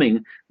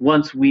forthcoming.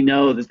 Once we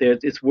know that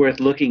it's worth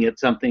looking at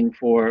something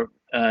for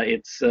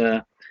its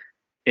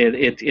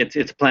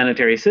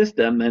planetary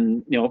system,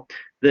 and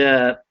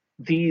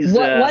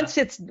once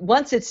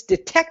it's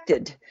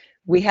detected,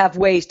 we have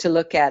ways to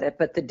look at it,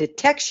 but the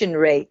detection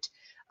rate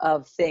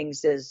of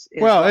things is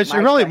well, it's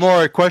really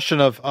more a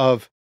question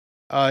of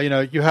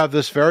you have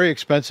this very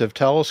expensive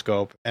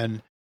telescope,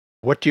 and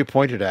what do you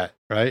point it at,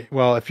 right?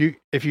 Well, if you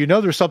know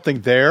there's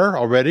something there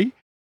already,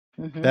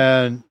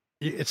 then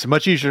it's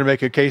much easier to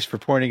make a case for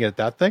pointing at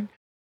that thing.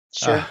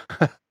 Sure.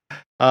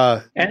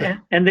 And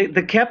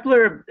the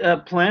Kepler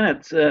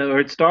planets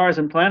or stars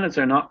and planets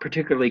are not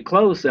particularly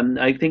close, and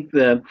I think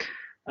the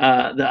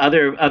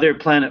other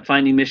planet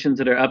finding missions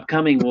that are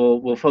upcoming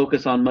will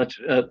focus on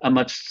a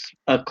much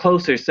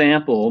closer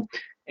sample.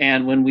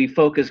 And when we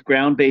focus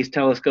ground-based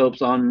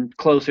telescopes on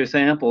closer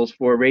samples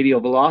for radial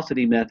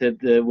velocity method,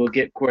 we'll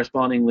get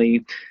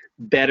correspondingly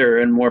better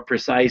and more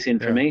precise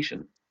information.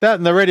 Yeah. That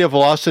and the radial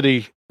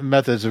velocity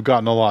methods have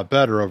gotten a lot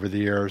better over the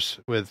years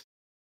with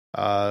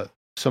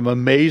some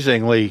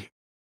amazingly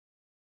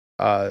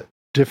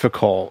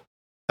difficult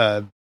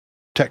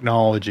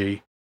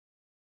technology.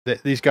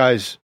 These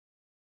guys,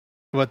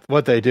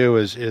 what they do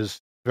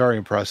is very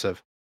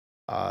impressive.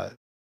 But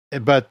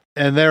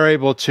they're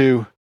able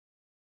to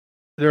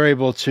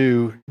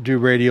do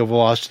radial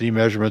velocity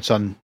measurements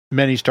on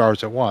many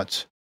stars at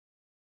once,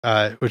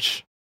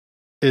 which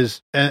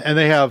is and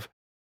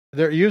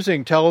they're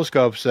using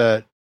telescopes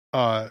that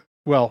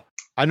well,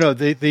 I know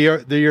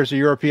there's a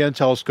European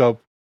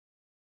telescope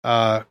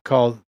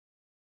called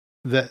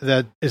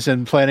that is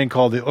in planning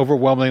called the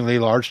Overwhelmingly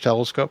Large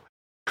Telescope.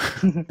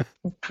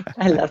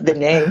 I love the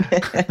name.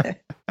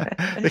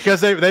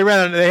 Because they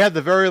had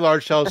the very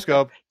large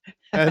telescope,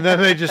 and then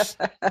they just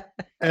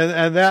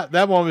and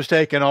that one was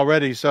taken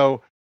already.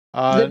 So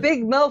the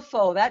big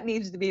mofo, that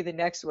needs to be the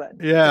next one.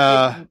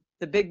 Yeah,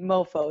 the big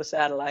mofo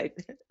satellite.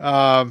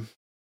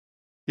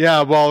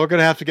 Yeah, well, we're going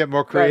to have to get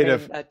more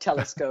creative. A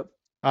telescope.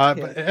 But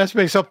it has to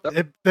be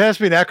it has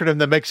to be an acronym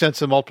that makes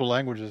sense in multiple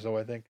languages, though,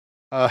 I think.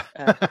 But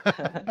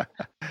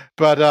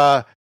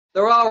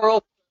there are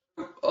also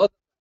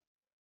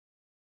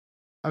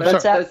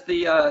there's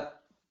the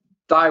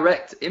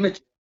direct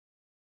image.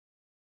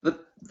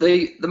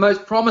 The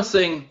most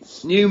promising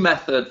new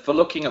method for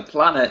looking at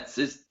planets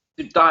is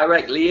to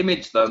directly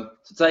image them,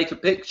 to take a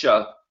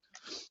picture.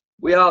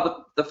 We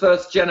are the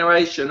first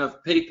generation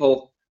of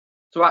people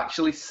to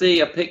actually see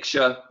a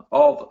picture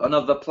of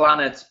another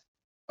planet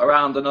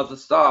around another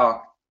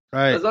star.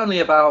 Right. There's only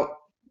about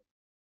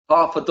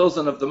half a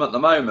dozen of them at the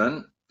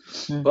moment,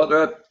 but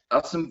there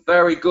are some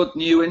very good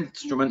new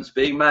instruments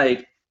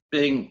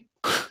being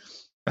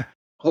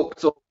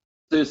hooked up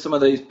to some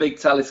of these big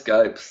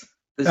telescopes.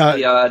 There's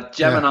the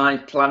Gemini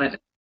planet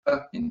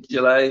in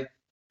Chile.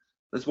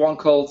 There's one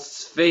called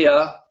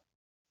Sphere,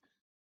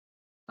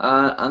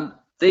 and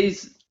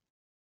these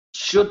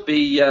should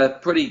be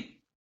pretty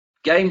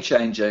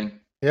game-changing.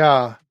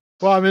 Yeah.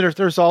 Well, I mean,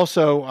 there was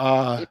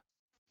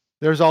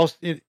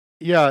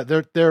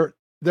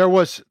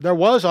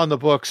on the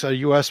books a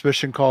U.S.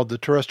 mission called the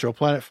Terrestrial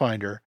Planet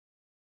Finder,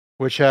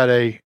 which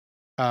had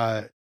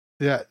the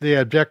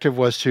objective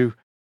was to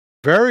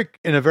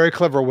in a very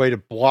clever way to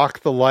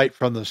block the light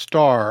from the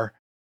star,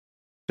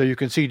 so you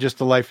can see just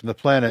the light from the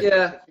planet.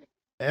 Yeah.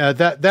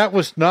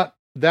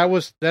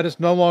 That is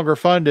no longer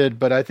funded,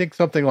 but I think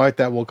something like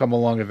that will come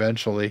along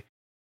eventually.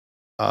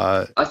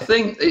 I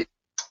think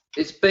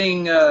it's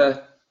being.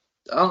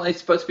 Aren't they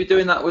supposed to be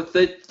doing that with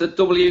the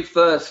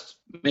W-FIRST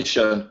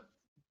mission?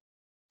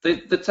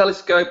 The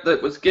telescope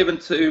that was given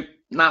to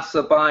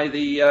NASA by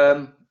the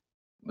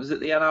was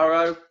it the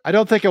NRO? I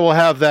don't think it will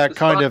have that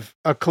kind of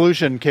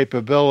occlusion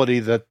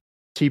capability that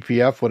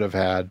TPF would have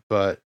had,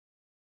 but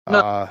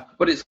no,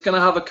 but it's going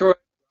to have a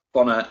correction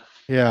on it.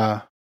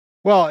 Yeah.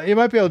 Well, you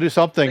might be able to do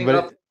something,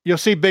 but you'll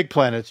see big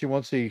planets. You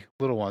won't see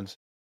little ones.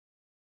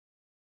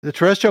 The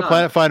terrestrial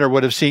planet finder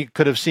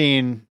could have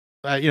seen,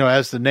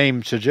 as the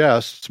name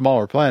suggests,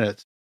 smaller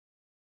planets,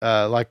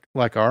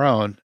 like our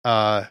own.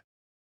 That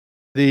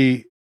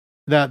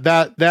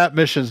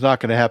mission's not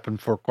going to happen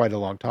for quite a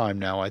long time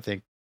now. I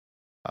think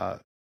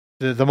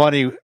the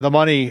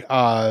money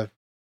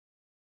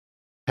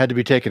had to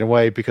be taken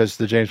away because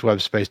the James Webb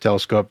Space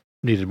Telescope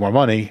needed more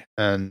money,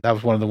 and that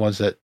was one of the ones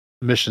that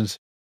missions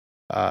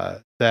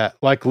that,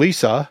 like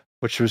LISA,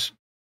 which was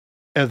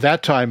at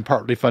that time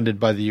partly funded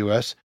by the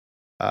U.S.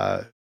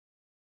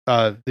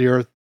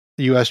 The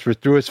U.S.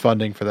 withdrew its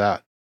funding for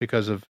that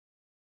because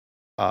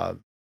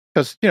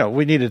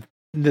we needed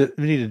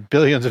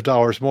billions of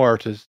dollars more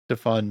to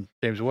fund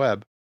James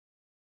Webb.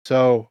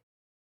 So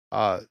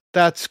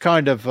that's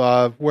kind of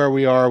where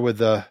we are with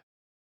the,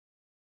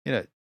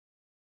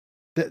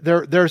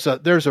 there's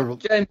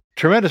a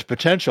tremendous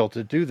potential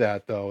to do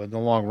that though in the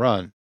long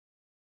run.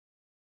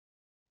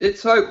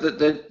 It's hoped that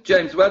the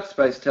James Webb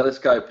Space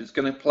Telescope is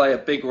going to play a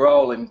big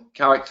role in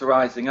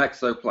characterizing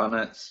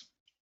exoplanets.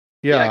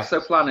 Yeah. The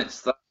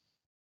exoplanets that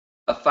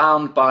are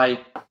found by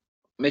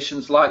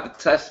missions like the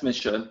TESS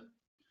mission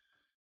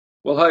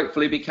will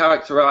hopefully be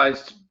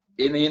characterized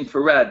in the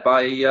infrared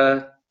by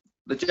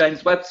the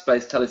James Webb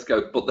Space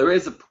Telescope. But there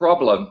is a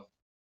problem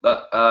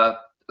that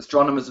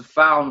astronomers have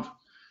found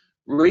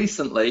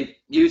recently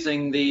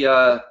using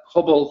the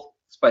Hubble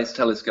Space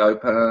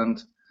Telescope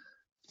and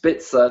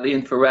Spitzer, the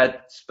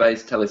infrared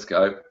space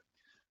telescope,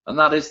 and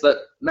that is that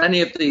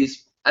many of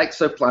these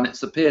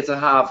exoplanets appear to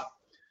have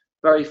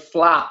very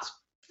flat,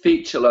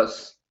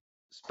 featureless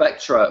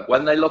spectra.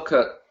 When they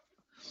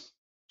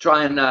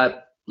try and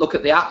look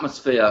at the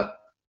atmosphere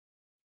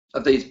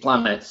of these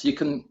planets, you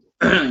can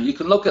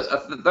look at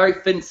a very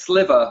thin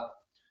sliver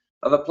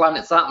of a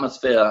planet's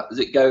atmosphere as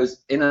it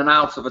goes in and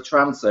out of a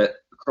transit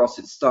across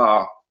its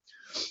star.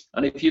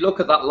 And if you look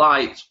at that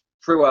light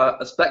through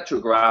a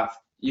spectrograph,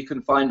 you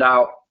can find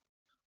out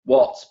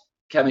what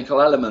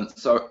chemical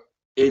elements are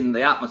in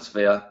the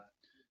atmosphere.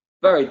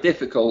 Very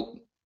difficult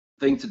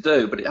thing to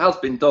do, but it has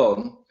been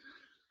done.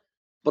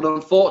 But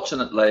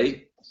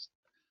unfortunately,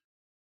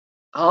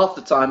 half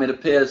the time it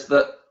appears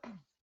that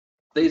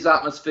these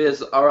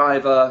atmospheres are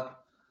either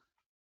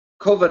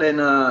covered in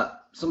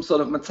some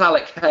sort of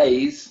metallic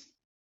haze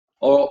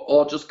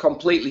or just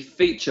completely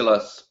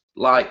featureless,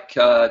 like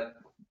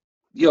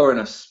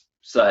Uranus,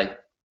 say.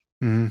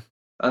 Mm-hmm.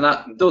 And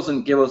that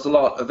doesn't give us a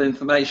lot of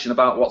information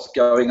about what's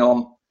going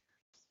on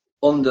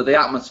under the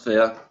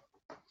atmosphere.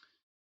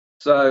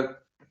 So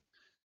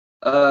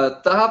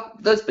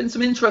there's been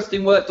some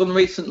interesting work done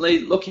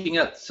recently looking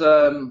at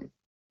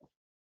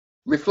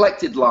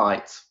reflected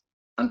light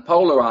and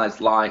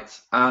polarized light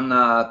and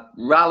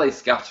Rayleigh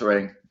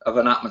scattering of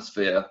an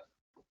atmosphere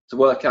to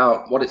work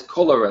out what its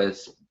color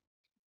is.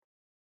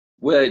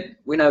 We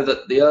know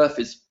that the Earth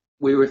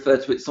we refer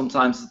to it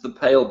sometimes as the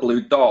pale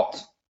blue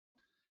dot.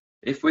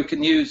 If we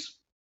can use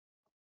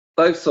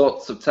those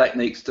sorts of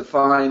techniques to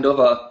find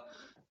other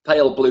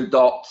pale blue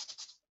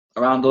dots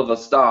around other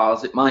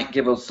stars, it might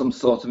give us some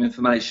sort of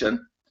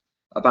information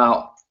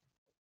about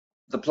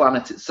the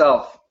planet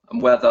itself and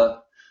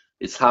whether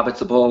it's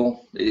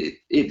habitable.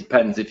 It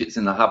depends if it's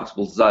in the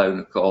habitable zone,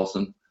 of course,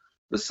 and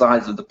the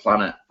size of the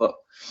planet. But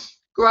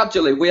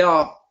gradually we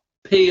are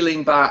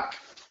peeling back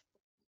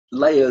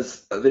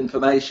layers of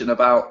information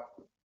about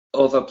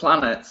other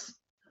planets.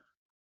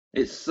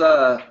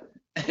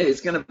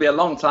 It's going to be a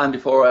long time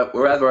before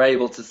we're ever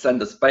able to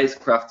send a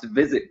spacecraft to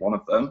visit one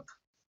of them,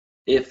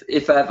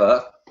 if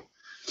ever.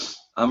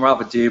 I'm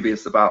rather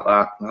dubious about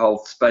that, the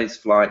whole space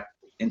flight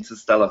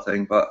interstellar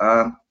thing, but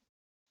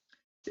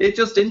it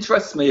just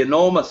interests me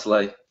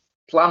enormously.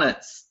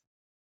 Planets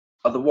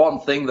are the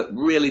one thing that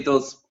really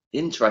does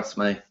interest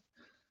me.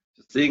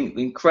 Just the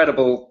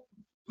incredible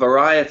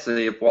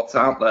variety of what's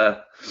out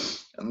there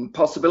and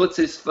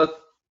possibilities for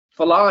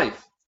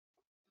life.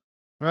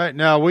 Right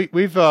now,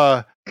 we've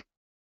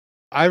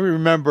I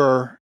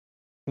remember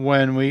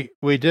when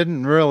we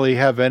didn't really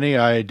have any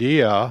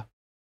idea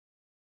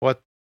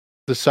what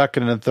the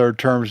second and third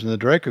terms in the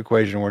Drake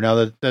equation were. Now,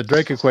 the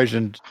Drake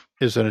equation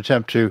is an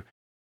attempt to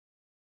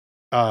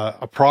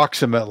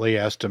approximately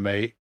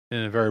estimate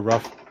in a very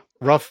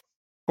rough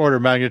order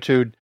of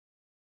magnitude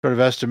sort of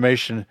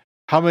estimation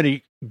how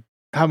many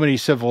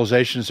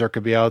civilizations there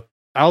could be out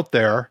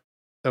there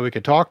that we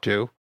could talk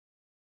to.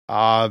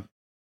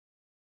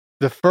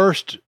 The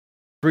first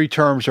three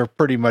terms are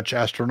pretty much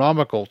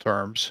astronomical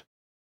terms.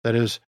 That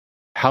is,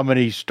 how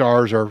many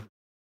stars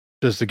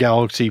does the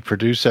galaxy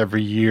produce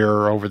every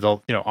year over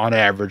on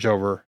average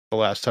over the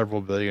last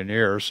several billion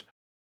years.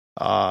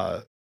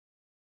 And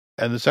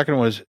the second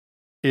one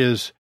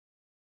is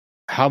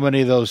how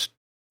many of those,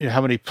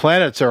 how many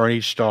planets are on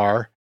each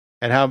star,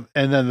 and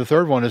then the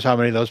third one is how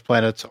many of those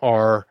planets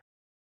are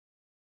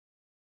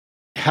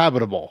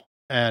habitable.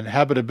 And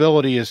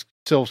habitability is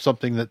still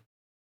something that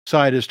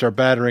scientists are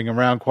battering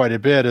around quite a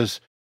bit,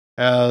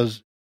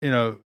 as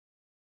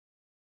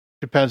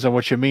depends on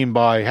what you mean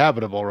by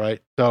habitable,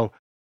 right? So,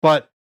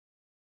 but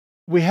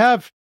we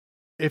have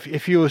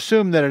if you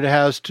assume that it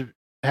has to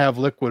have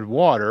liquid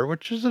water,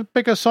 which is a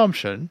big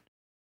assumption,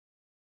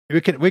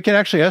 we can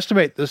actually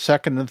estimate the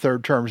second and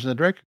third terms in the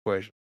Drake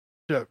equation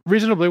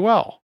reasonably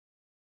well.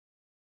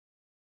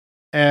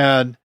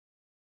 And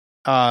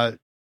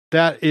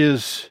that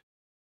is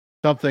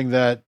something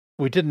that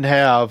we didn't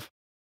have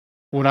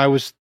when I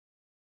was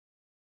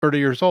 30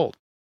 years old.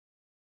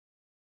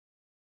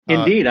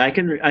 Indeed, I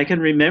can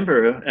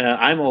remember.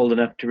 I'm old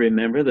enough to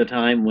remember the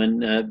time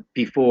when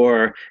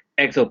before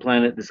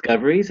exoplanet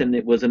discoveries, and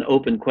it was an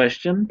open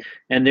question,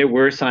 and there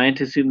were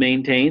scientists who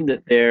maintained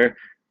that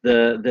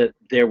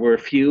there were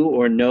few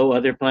or no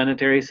other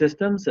planetary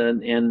systems,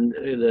 and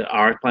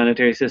our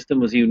planetary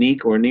system was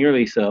unique or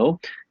nearly so,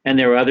 and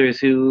there were others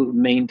who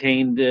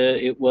maintained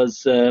it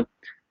was.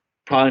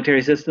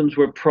 Planetary systems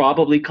were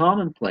probably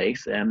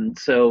commonplace, and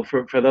so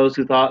for those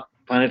who thought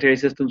planetary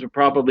systems were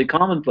probably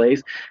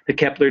commonplace, the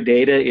Kepler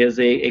data is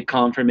a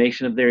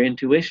confirmation of their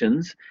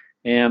intuitions.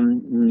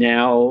 And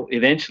now,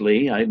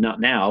 eventually, not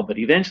now, but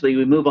eventually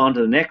we move on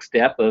to the next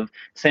step of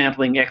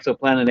sampling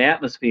exoplanet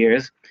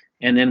atmospheres,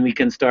 and then we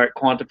can start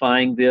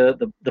quantifying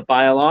the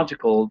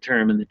biological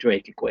term in the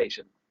Drake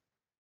equation.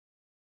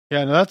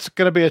 Yeah, no, that's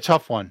going to be a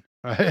tough one.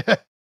 Right?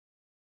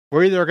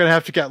 We're either going to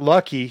have to get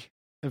lucky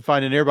and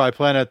find a nearby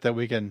planet that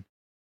we can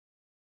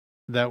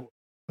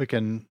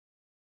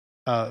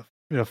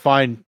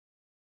find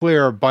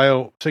clear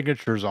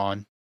biosignatures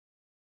on,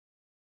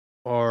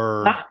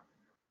 or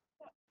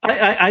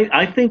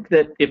I think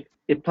that if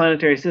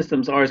planetary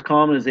systems are as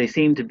common as they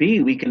seem to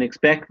be, we can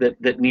expect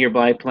that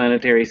nearby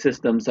planetary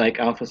systems like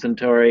Alpha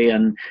Centauri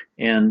and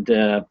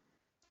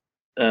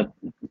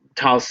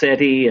Tau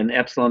Ceti and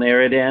Epsilon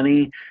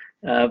Eridani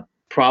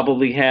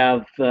probably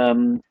have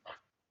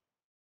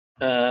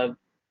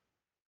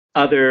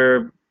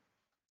other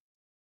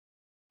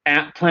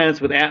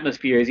planets with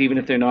atmospheres, even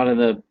if they're not in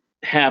the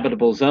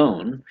habitable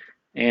zone,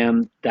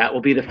 and that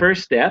will be the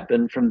first step.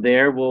 And from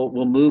there,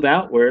 we'll move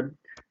outward.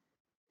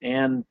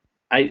 And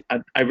I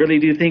really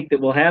do think that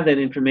we'll have that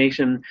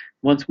information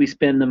once we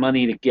spend the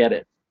money to get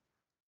it.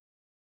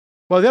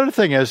 Well, the other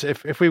thing is,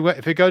 if we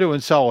go to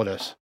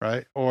Enceladus,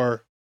 right,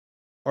 or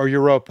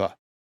Europa,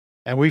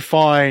 and we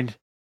find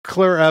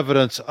clear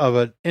evidence of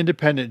an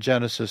independent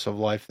genesis of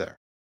life there,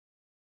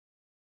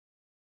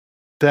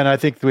 then I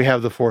think we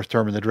have the fourth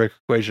term in the Drake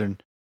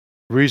equation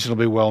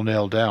reasonably well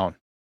nailed down.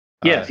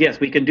 Yes,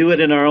 we can do it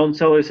in our own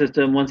solar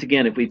system. Once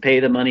again, if we pay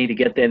the money to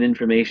get that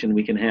information,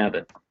 we can have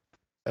it.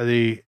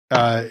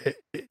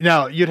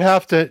 Now you'd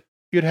have to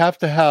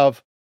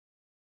have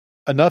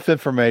enough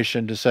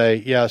information to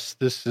say, yes,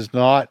 this is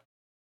not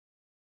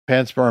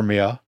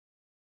panspermia.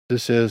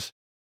 This is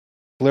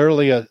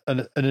clearly an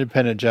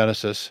independent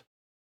genesis,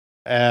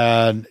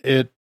 and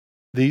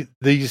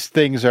these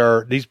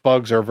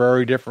bugs are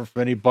very different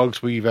from any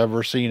bugs we've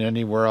ever seen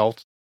anywhere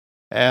else,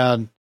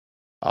 and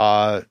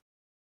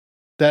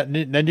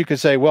then you could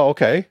say, well,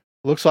 okay,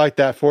 looks like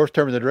that fourth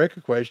term of the Drake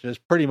equation is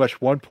pretty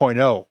much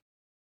 1.0.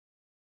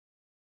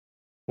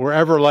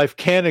 Wherever life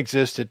can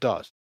exist, it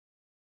does.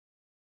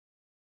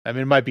 I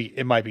mean, it might be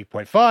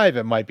 0.5,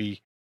 it might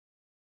be,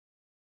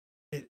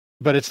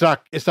 but it's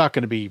not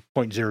going to be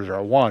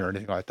 0.001 or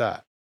anything like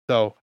that.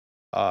 So,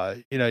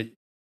 to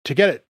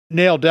get it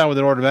nailed down with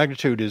an order of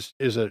magnitude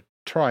is a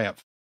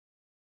triumph.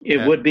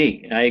 It would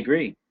be. I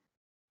agree.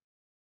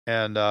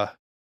 And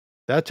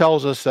that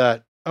tells us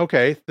that,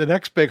 okay, the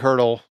next big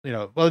hurdle, we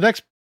won't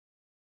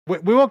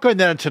go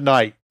into that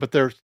tonight, but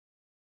there's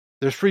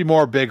three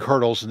more big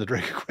hurdles in the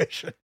Drake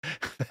equation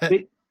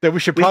that we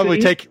should probably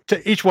take.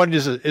 Each one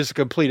is a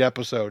complete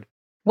episode.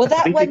 Well,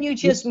 that one you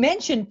just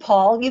mentioned,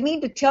 Paul, you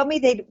mean to tell me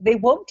they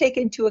won't take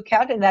into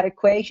account in that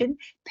equation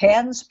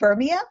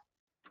panspermia?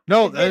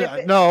 No,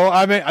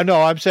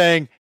 I'm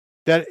saying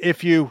that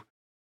the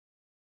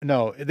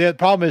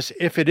problem is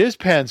if it is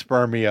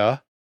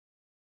panspermia,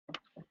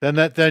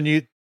 then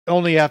you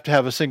only have to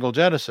have a single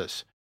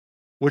genesis,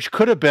 which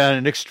could have been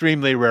an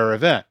extremely rare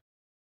event.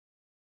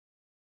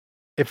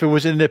 If it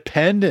was an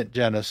independent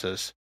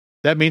genesis,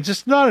 that means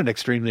it's not an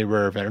extremely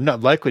rare event, or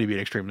not likely to be an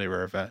extremely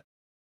rare event.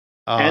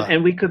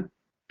 And we could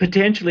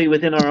potentially,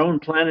 within our own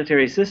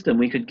planetary system,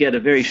 we could get a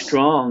very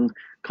strong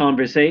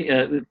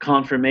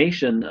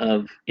confirmation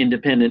of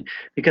independent,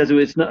 because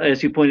it's not,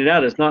 as you pointed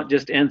out, it's not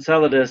just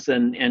Enceladus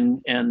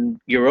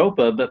and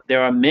Europa, but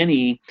there are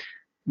many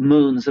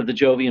moons of the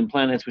Jovian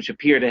planets which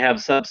appear to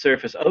have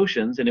subsurface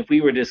oceans. And if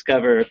we were to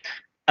discover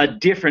a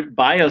different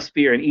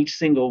biosphere in each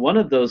single one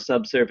of those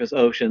subsurface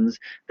oceans,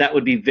 that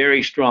would be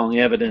very strong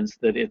evidence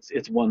that it's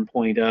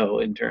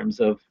 1.0 in terms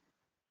of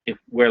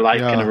where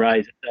life can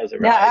arise, it does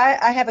arise. Now,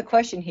 I have a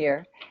question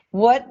here.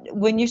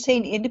 When you're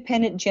saying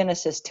independent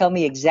genesis, tell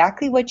me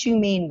exactly what you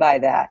mean by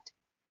that.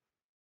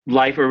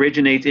 Life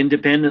originates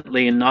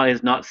independently and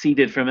is not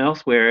seeded from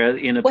elsewhere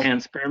in a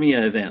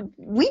panspermia event.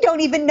 We don't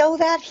even know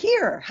that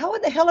here. How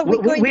in the hell are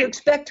we going to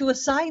expect to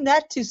assign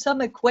that to some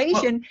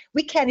equation?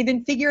 We can't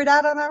even figure it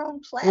out on our own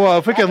planet. Well,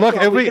 if we can look,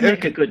 we can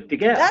make a good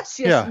guess. That's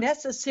just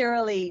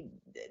necessarily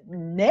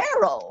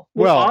narrow.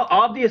 Well,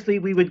 obviously,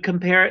 we would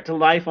compare it to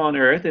life on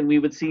Earth, and we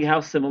would see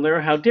how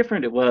similar, how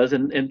different it was.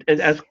 And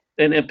as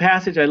in a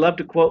passage I love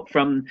to quote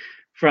from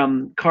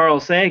Carl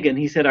Sagan,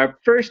 he said, "Our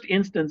first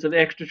instance of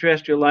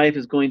extraterrestrial life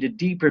is going to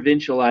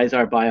deprovincialize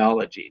our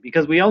biology,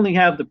 because we only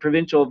have the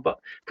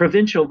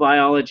provincial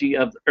biology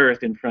of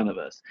Earth in front of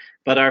us.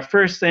 But our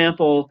first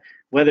sample,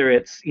 whether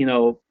it's,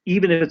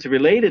 even if it's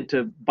related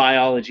to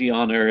biology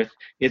on Earth,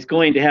 it's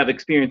going to have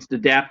experienced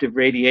adaptive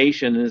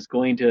radiation and is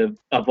going to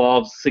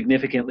evolve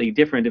significantly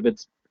different if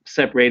it's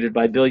separated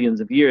by billions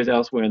of years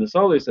elsewhere in the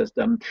solar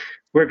system.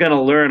 We're going to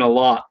learn a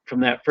lot from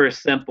that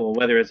first sample,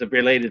 whether it's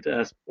related to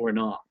us or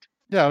not."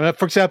 yeah. I mean,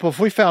 for example, if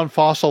we found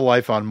fossil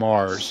life on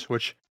Mars,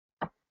 which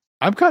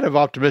I'm kind of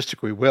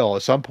optimistic we will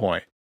at some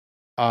point,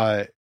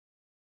 I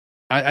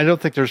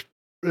don't think there's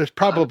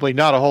probably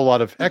not a whole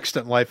lot of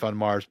extant life on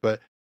Mars,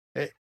 but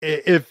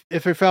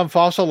if we found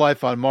fossil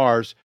life on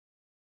Mars,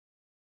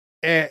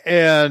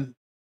 and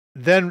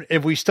then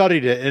if we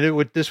studied it,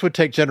 and this would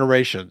take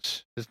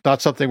generations. It's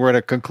not something we're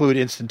going to conclude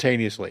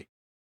instantaneously,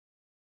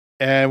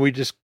 and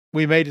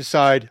we may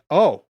decide,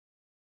 oh,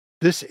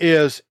 this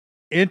is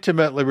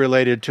intimately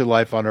related to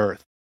life on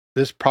Earth.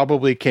 This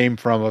probably came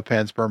from a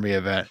panspermia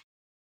event.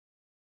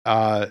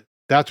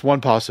 That's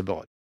one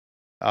possibility.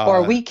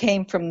 Or we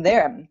came from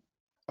them.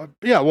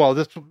 Yeah, well,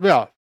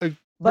 But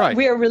right.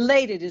 we're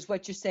related, is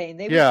what you're saying.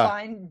 They would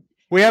find.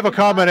 We have a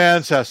common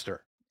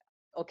ancestor.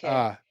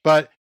 Okay.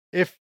 But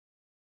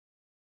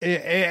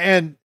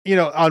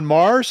on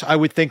Mars, I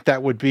would think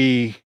that would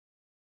be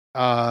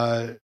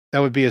a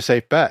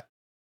safe bet.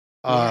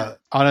 On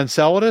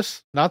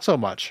Enceladus, not so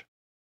much.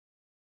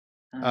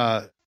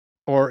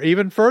 Or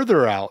even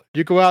further out,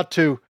 you go out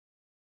to,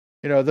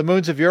 the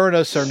moons of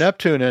Uranus or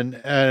Neptune,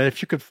 and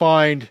if you could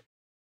find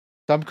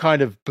some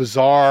kind of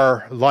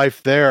bizarre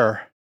life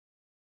there,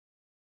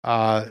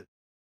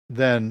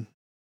 then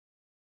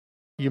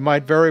you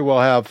might very well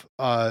have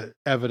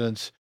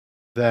evidence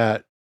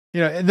that,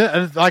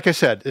 and like I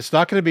said, it's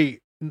not going to be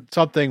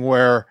something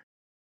where,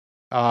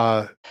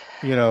 Carolyn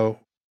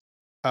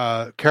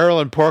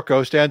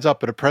Porco stands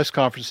up at a press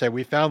conference and say,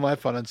 "We found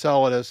life on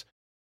Enceladus.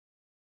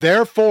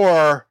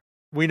 Therefore,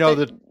 we know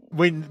that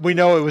we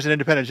know it was an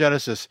independent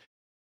genesis."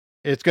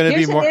 It's going to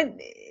be more.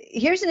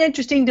 Here's an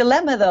interesting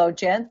dilemma, though,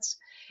 gents.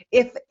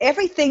 If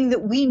everything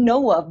that we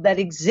know of that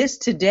exists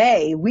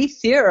today, we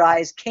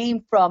theorize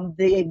came from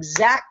the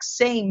exact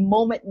same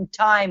moment in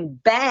time,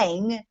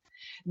 bang,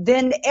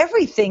 then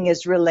everything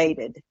is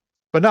related.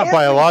 But not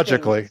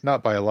biologically.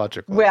 Not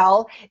biologically.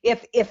 Well,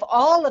 if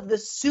all of the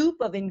soup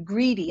of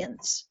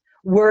ingredients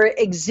were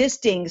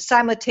existing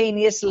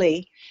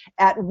simultaneously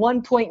at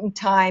one point in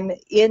time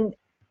in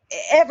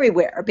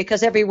everywhere,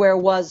 because everywhere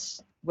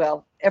was,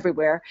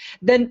 everywhere,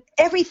 then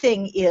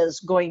everything is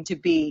going to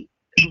be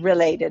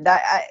related.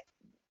 I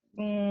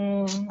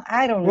don't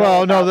know.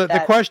 Well, no,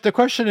 the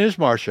question is,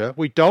 Marsha,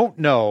 we don't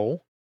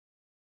know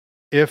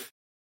if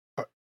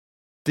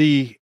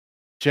the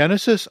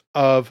genesis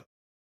of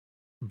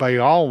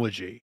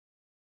biology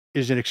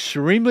is an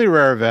extremely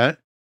rare event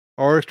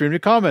or extremely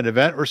common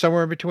event or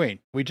somewhere in between.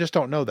 We just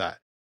don't know that.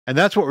 And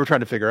that's what we're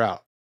trying to figure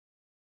out.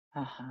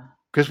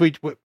 Because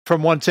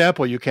from one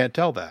sample, you can't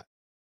tell that.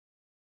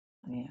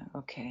 Yeah,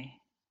 okay.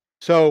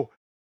 So,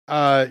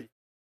 we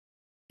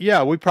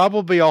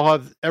probably all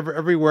have,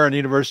 everywhere in the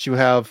universe, you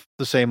have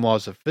the same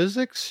laws of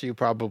physics. You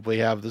probably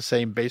have the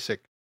same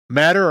basic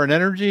matter and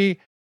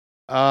energy.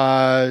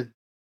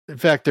 In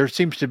fact, there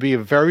seems to be a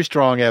very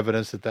strong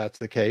evidence that that's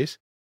the case.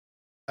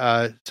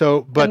 But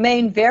the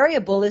main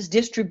variable is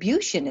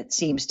distribution. It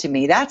seems to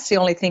me that's the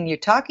only thing you're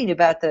talking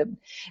about.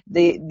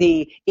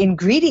 The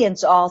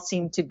ingredients all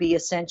seem to be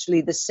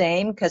essentially the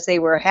same because they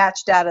were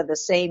hatched out of the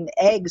same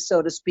egg,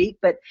 so to speak.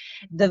 But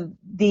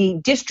the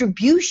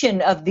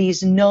distribution of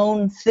these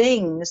known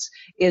things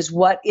is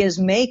what is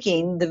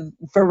making the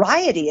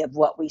variety of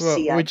what we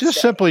see. We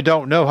just simply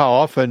don't know how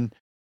often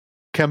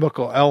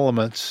chemical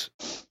elements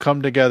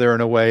come together in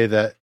a way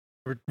that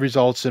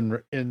results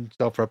in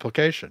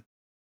self-replication.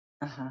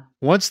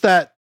 Once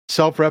that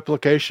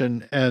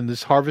self-replication and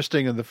this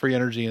harvesting of the free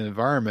energy in the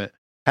environment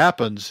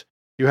happens,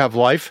 you have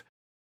life,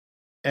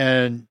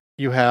 and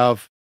you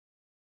have,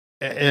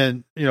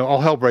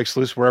 all hell breaks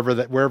loose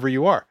wherever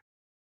you are.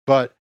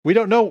 But we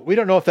don't know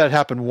if that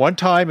happened one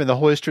time in the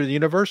whole history of the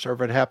universe, or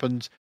if it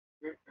happens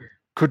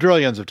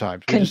quadrillions of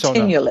times.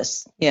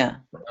 Continuous, yeah.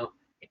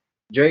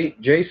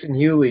 Jason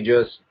Hewley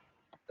just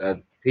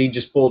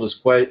pulled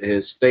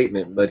his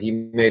statement, but he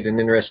made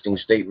an interesting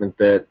statement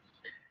that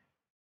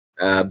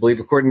I believe,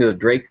 according to the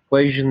Drake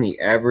equation, the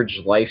average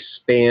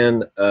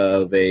lifespan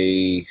of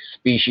a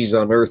species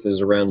on Earth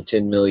is around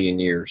 10 million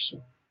years.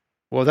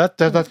 Well, that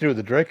has nothing to do with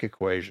the Drake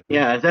equation.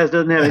 Yeah, it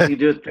doesn't have anything to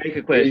do with the Drake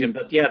equation,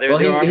 but yeah, there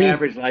are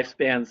average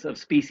lifespans of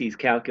species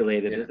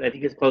calculated. Yeah. I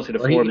think it's closer to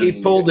 4 million.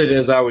 He pulled it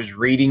as I was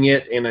reading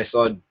it, and I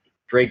saw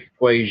Drake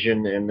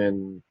equation, and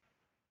then.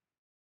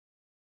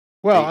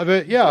 Well,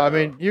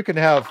 you can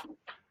have.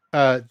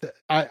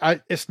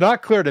 It's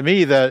not clear to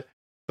me that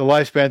the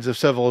lifespans of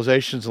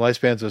civilizations and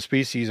lifespans of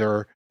species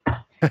are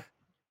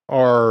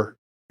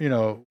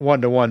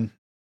one-to-one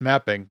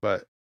mapping,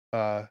 but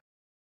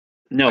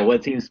no,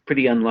 it seems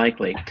pretty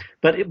unlikely.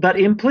 But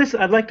implicit,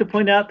 I'd like to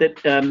point out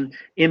that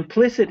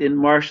implicit in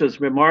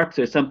Marsha's remarks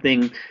is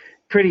something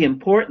pretty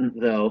important,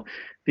 though,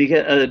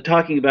 because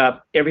talking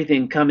about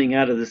everything coming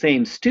out of the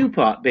same stew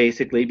pot,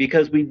 basically,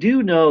 because we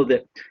do know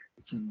that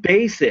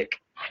basic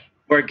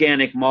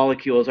organic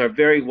molecules are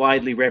very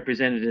widely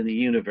represented in the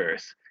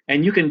universe.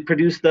 And you can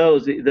produce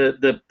those.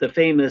 The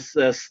famous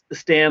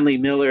Stanley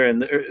Miller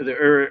and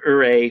the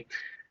Urey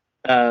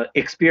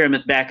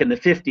experiment back in the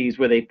 50s,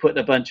 where they put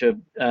a bunch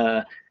of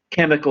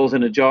chemicals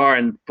in a jar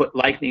and put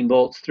lightning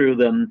bolts through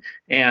them,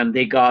 and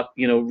they got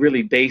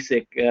really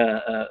basic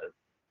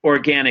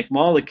organic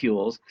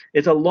molecules.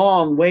 It's a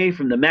long way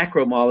from the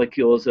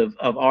macromolecules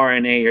of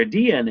RNA or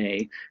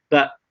DNA,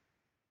 but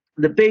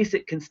the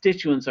basic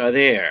constituents are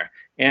there.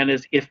 And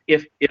as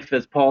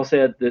Paul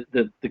said,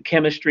 the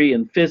chemistry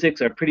and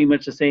physics are pretty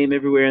much the same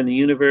everywhere in the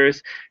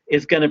universe,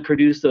 is going to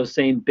produce those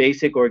same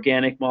basic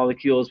organic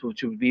molecules,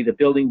 which would be the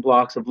building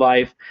blocks of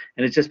life.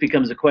 And it just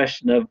becomes a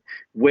question of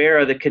where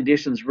are the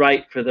conditions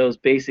right for those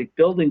basic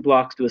building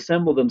blocks to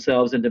assemble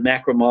themselves into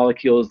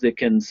macromolecules that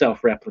can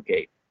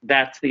self-replicate.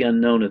 That's the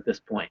unknown at this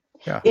point.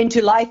 Yeah.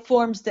 Into life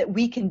forms that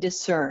we can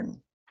discern.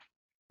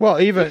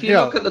 Well, even if you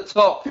look at the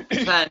top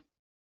 10.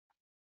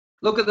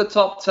 Look at the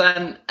top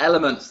 10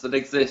 elements that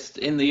exist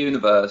in the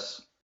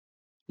universe.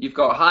 You've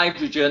got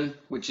hydrogen,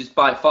 which is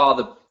by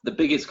far the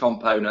biggest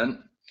component,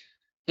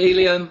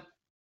 helium,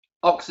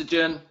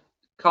 oxygen,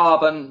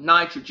 carbon,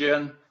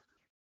 nitrogen,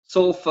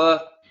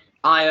 sulfur,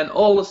 iron,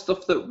 all the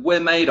stuff that we're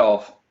made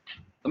of.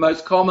 The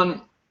most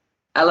common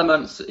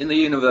elements in the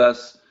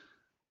universe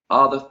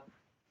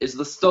is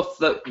the stuff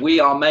that we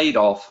are made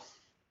of.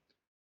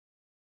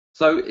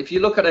 So if you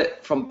look at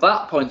it from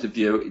that point of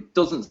view, it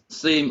doesn't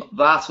seem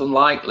that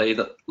unlikely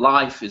that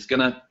life is going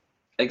to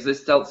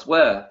exist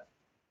elsewhere.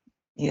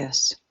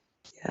 Yes,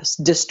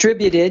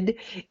 distributed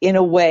in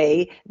a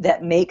way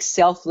that makes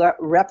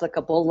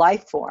self-replicable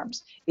life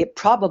forms. It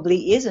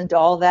probably isn't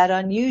all that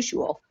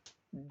unusual.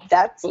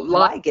 That's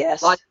my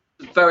guess. Life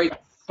is a very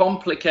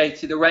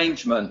complicated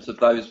arrangement of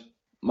those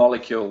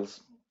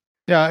molecules.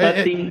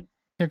 Yeah,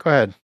 go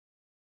ahead.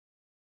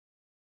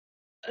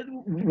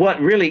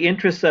 What really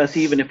interests us,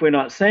 even if we're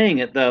not saying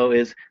it, though,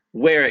 is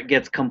where it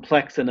gets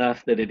complex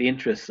enough that it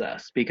interests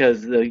us,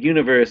 because the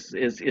universe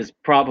there's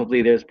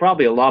probably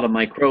a lot of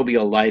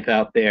microbial life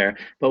out there,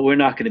 but we're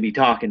not going to be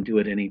talking to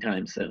it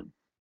anytime soon.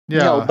 Yeah.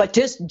 No, but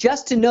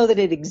just to know that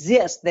it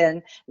exists,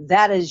 then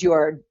that is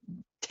your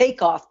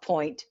takeoff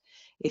point.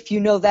 If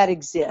you know that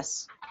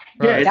exists,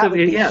 Right. that would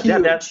be huge.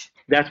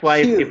 That's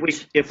why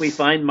Huge. if we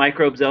find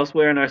microbes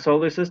elsewhere in our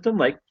solar system,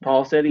 like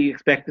Paul said he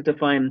expected to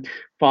find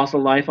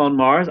fossil life on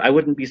Mars, I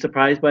wouldn't be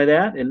surprised by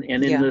that. And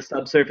in the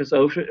subsurface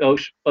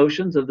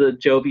oceans of the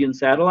Jovian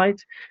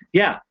satellites,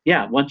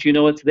 once you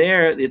know it's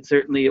there,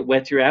 it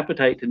whets your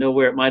appetite to know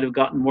where it might have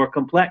gotten more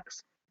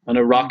complex on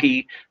a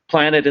rocky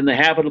planet in the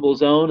habitable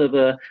zone of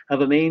a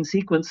main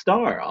sequence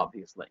star,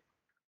 obviously.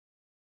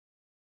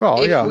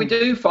 Well, if we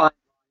do find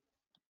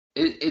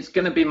it's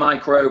going to be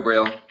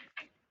microbial.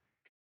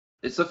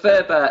 It's a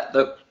fair bet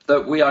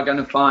that we are going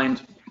to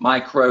find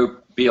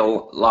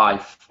microbial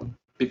life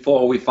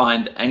before we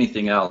find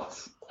anything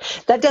else.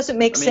 That doesn't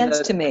make sense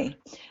to me.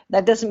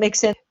 That doesn't make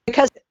sense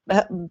because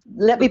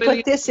let me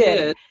put this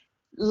in.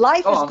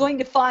 Life is going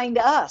to find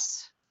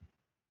us.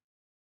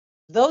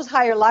 Those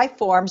higher life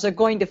forms are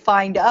going to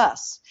find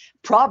us.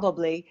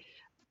 Probably,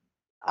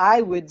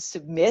 I would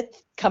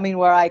submit, coming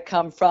where I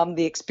come from,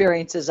 the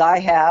experiences I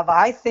have,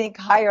 I think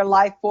higher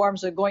life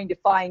forms are going to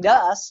find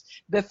us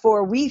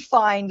before we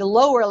find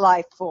lower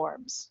life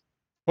forms.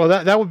 Well,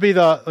 that would be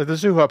the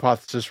zoo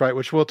hypothesis, right?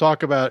 Which we'll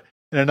talk about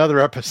in another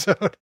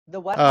episode. The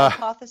what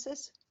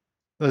hypothesis?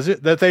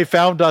 That they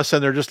found us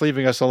and they're just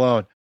leaving us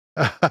alone.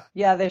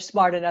 Yeah, they're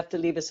smart enough to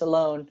leave us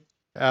alone.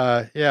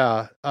 Nick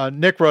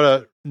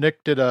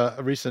did a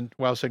recent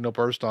WOW signal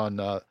burst on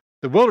the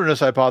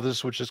wilderness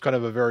hypothesis, which is kind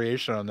of a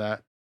variation on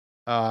that.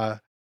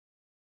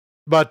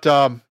 But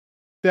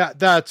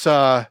that's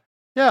we'll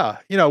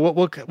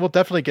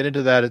definitely get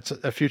into that. It's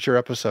a future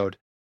episode.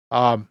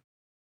 I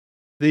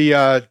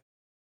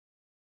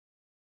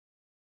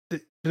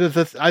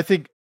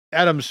think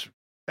Adam's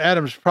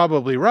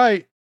probably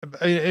right.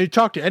 You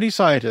talk to any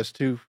scientist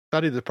who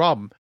study the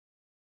problem,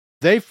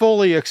 they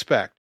fully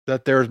expect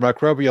that there's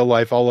microbial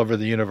life all over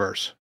the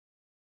universe.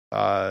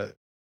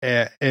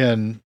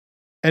 And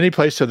any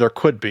place that there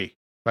could be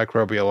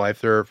microbial life,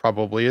 there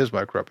probably is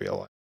microbial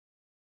life.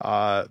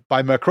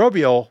 By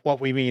microbial, what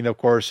we mean, of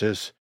course,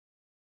 is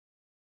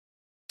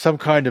some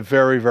kind of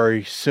very,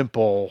 very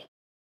simple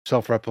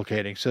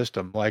self-replicating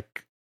system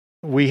like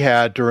we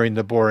had during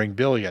the Boring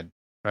Billion,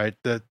 right?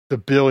 The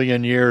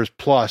billion years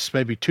plus,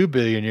 maybe 2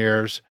 billion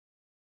years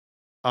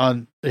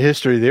on the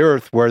history of the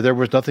Earth where there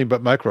was nothing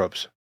but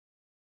microbes.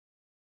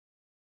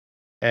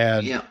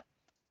 And yeah.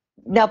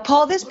 Now,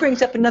 Paul, this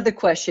brings up another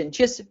question,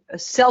 just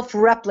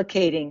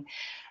self-replicating.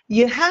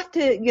 You have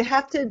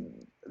to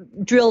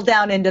drill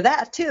down into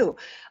that too.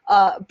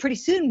 Pretty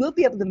soon we'll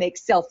be able to make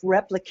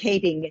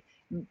self-replicating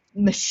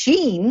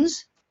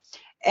machines,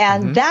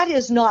 and that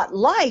is not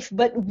life,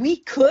 but we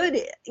could,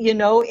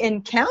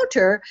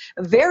 encounter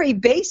very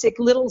basic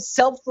little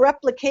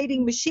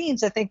self-replicating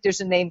machines. I think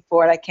there's a name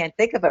for it. I can't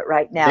think of it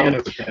right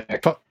now.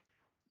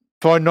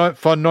 Von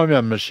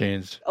Neumann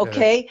machines.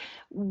 Okay,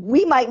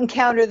 we might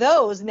encounter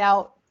those.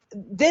 Now,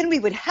 then we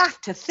would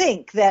have to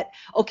think that,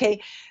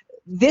 okay,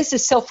 this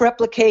is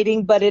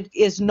self-replicating, but it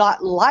is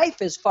not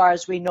life as far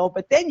as we know.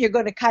 But then you're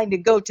going to kind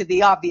of go to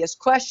the obvious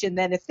question.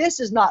 Then if this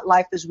is not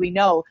life as we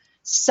know,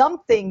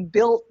 something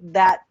built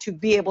that to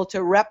be able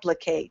to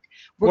replicate.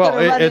 We're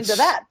going to run into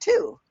that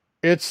too.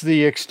 It's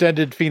the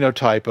extended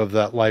phenotype of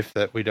that life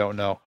that we don't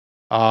know.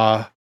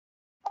 Our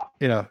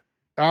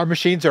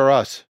machines are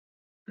us.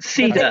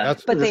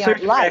 CETA, but they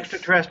aren't life.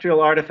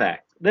 Extraterrestrial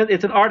artifact.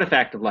 It's an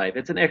artifact of life.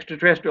 It's an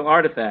extraterrestrial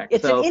artifact.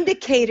 It's an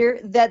indicator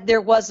that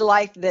there was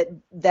life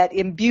that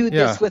imbued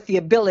this with the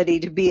ability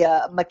to be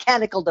a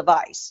mechanical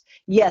device.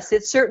 Yes,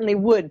 it certainly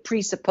would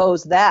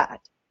presuppose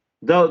that.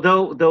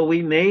 Though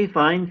we may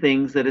find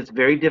things that it's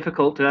very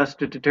difficult to us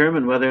to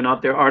determine whether or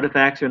not they're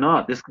artifacts or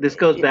not. This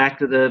goes back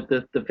to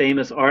the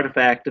famous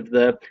artifact of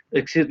the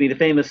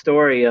famous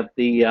story of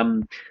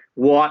the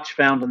watch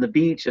found on the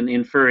beach and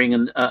inferring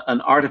an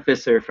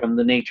artificer from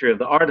the nature of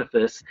the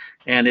artifice,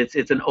 and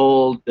it's an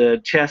old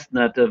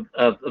chestnut of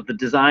the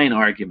design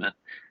argument.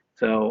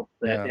 So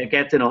that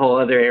gets in a whole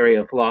other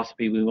area of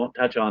philosophy we won't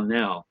touch on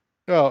now.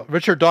 Well,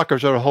 Richard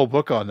Dawkins wrote a whole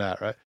book on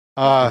that, right?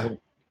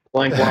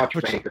 Blind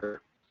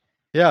Watchmaker.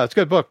 Yeah, it's a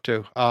good book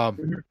too.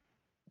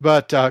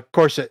 But of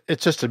course,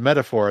 it's just a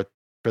metaphor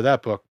for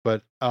that book.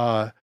 But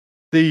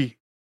the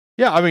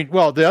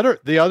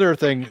other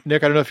thing,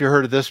 Nick, I don't know if you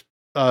heard of this,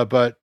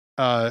 but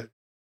a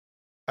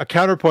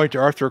counterpoint to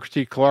Arthur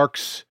C.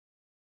 Clarke's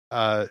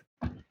third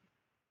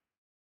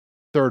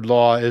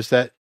law is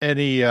that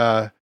any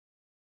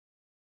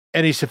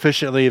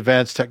sufficiently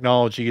advanced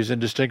technology is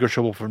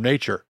indistinguishable from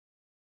nature.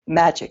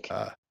 Magic.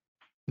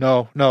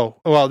 No.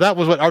 Well, that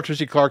was what Arthur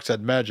C. Clarke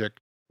said. Magic.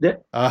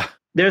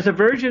 There's a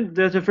version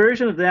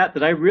of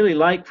that I really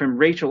like from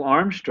Rachel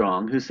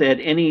Armstrong, who said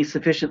any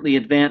sufficiently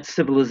advanced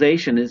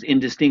civilization is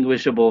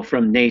indistinguishable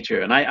from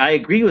nature, and I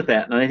agree with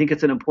that, and I think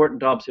it's an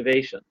important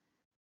observation.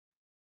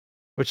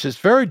 Which is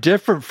very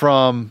different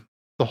from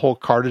the whole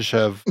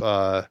Kardashev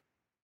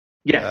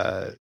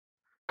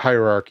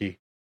hierarchy.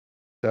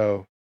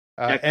 So,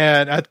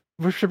 and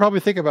we should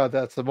probably think about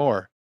that some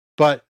more.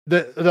 But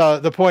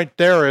the point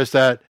there is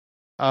that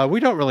we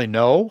don't really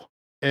know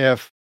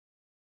if.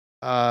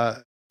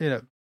 But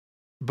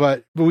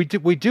we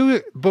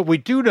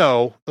do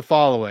know the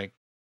following.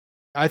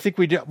 I think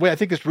we do. I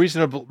think it's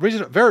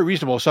very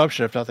reasonable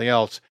assumption, if nothing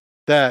else,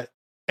 that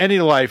any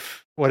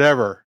life,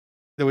 whatever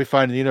that we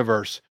find in the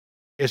universe,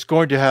 is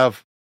going to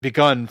have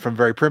begun from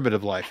very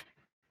primitive life,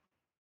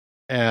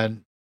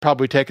 and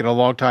probably taken a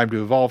long time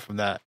to evolve from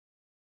that.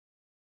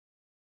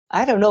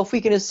 I don't know if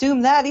we can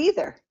assume that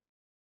either.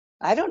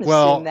 I don't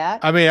assume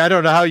that. I mean, I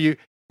don't know how you.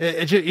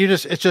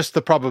 It's just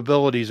the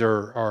probabilities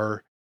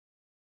are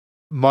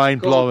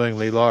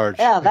mind-blowingly large.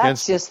 Yeah,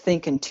 that's just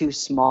thinking too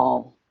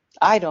small.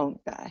 I don't.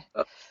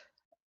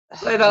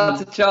 Say that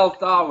to Charles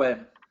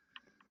Darwin.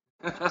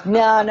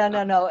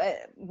 No.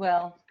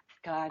 Well,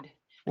 God.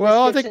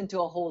 Well, I think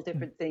into a whole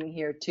different thing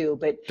here too.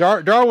 But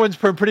Darwin's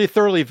been pretty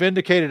thoroughly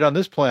vindicated on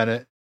this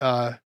planet.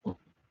 No.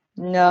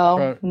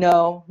 Oh.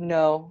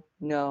 No.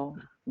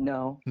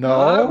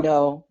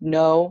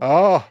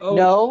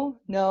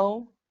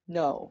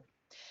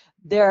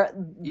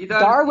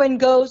 Darwin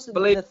goes.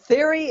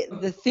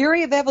 The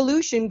theory of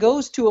evolution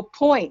goes to a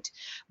point,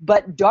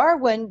 but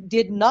Darwin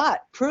did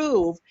not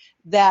prove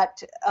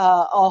that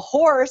a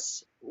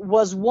horse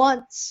was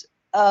once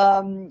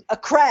a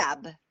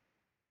crab.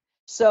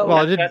 So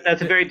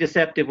that's a very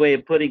deceptive way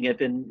of putting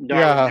it, and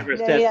Darwin never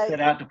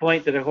set out to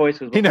point that a horse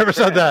was. He never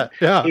said that.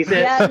 Yeah, he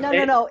said,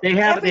 no. They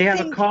have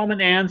a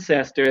common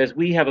ancestor, as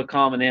we have a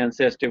common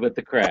ancestor with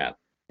the crab.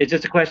 It's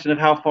just a question of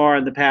how far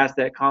in the past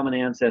that common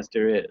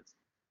ancestor is.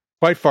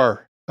 Quite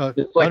far,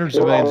 hundreds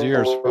of millions of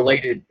years.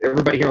 Related.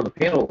 Everybody here on the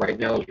panel right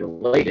now is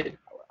related.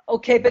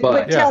 Okay,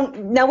 but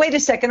now wait a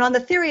second. On the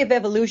theory of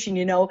evolution,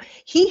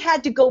 he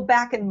had to go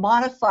back and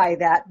modify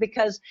that,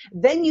 because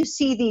then you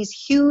see these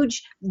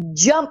huge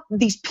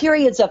these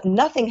periods of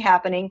nothing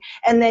happening,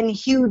 and then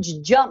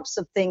huge jumps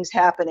of things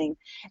happening.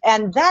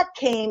 And that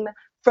came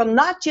from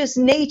not just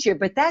nature,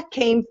 but that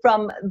came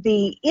from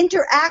the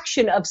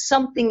interaction of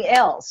something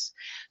else.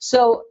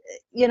 So,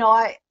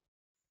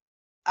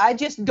 I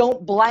just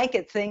don't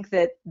blanket think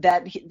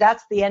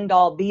that's the end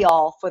all be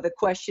all for the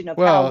question of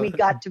how we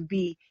got to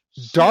be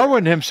here.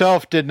 Darwin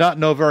himself did not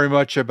know very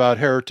much about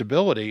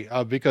heritability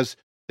because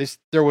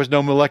there was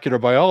no molecular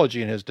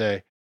biology in his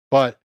day.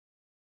 But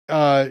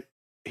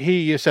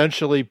he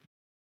essentially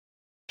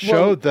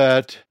showed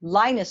that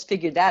Linus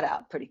figured that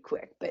out pretty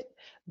quick.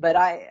 But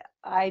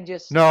I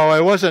just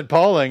it wasn't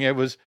Pauling. It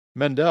was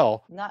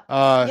Mendel.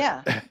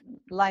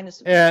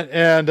 Linus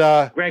and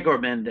Gregor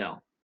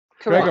Mendel.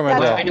 Gregor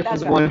Mendel.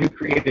 That's the one who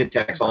created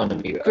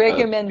taxonomy.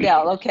 Gregor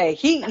Mendel. Okay,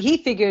 he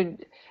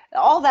figured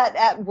all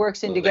that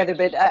works in together,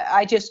 but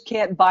I just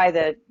can't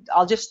buy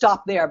I'll just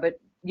stop there. But,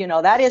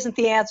 that isn't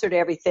the answer to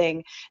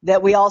everything,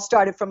 that we all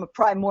started from a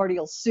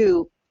primordial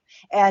soup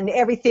and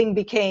everything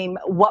became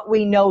what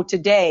we know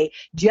today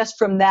just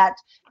from that,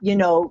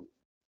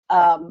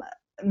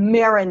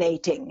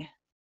 marinating.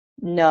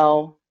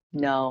 No.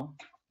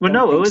 Well,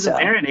 no, it wasn't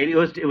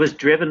marinating. It was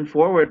driven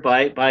forward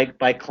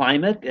by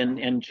climate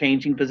and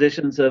changing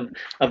positions of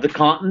the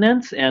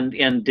continents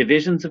and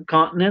divisions of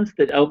continents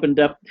that opened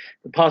up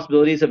the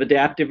possibilities of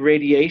adaptive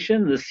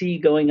radiation, the sea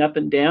going up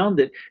and down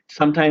that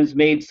sometimes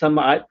made some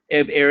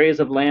areas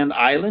of land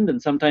island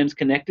and sometimes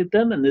connected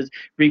them. And there's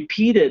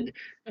repeated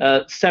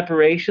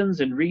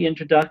separations and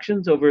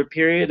reintroductions over a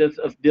period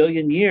of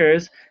billion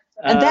years.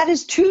 And that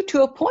is true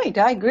to a point.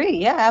 I agree.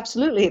 Yeah,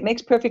 absolutely. It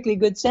makes perfectly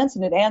good sense,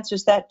 and it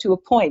answers that to a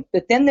point.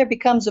 But then there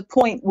becomes a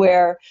point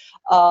where,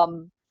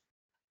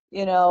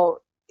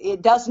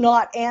 it does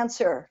not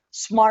answer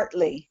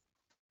smartly.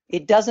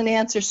 It doesn't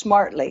answer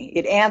smartly.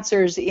 It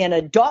answers in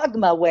a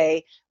dogma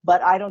way,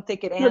 but I don't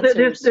think it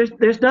answers.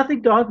 There's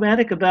nothing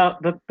dogmatic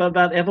about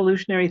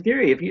evolutionary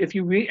theory. If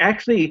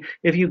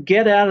you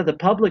get out of the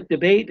public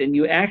debate and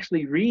you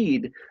actually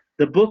read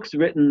the books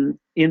written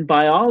in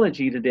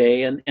biology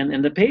today and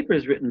the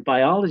papers written by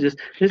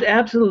biologists, there's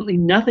absolutely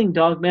nothing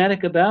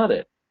dogmatic about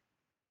it.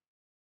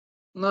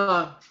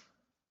 No.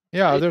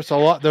 Yeah, there's a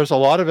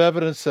lot of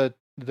evidence that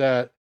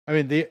I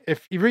mean,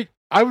 if you read,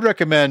 I would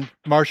recommend,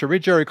 Marsha,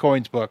 read Jerry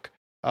Coyne's book,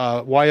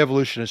 Why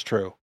Evolution is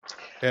True.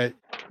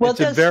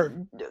 Puts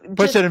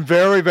it in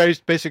very, very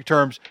basic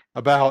terms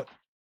about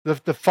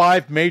the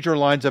 5 major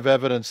lines of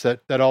evidence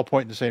that all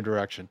point in the same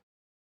direction.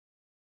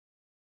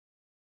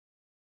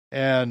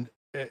 And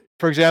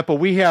for example,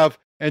 we have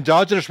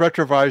endogenous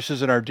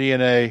retroviruses in our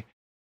DNA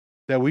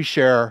that we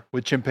share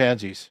with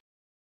chimpanzees.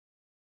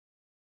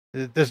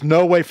 There's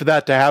no way for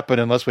that to happen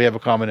unless we have a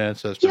common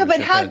ancestor. Yeah,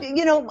 but how,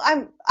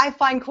 I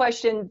find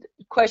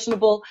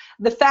questionable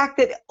the fact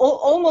that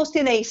almost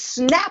in a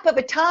snap of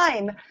a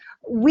time,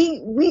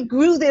 we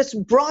grew this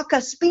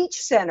BRCA speech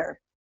center.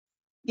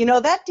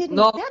 That didn't...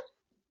 Not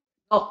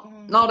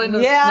in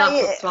a snap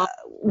of time.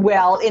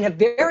 Well, in a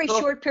very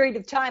short period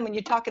of time, when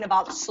you're talking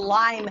about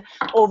slime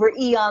over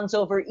eons,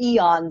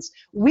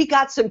 we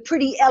got some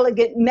pretty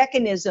elegant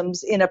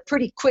mechanisms in a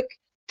pretty quick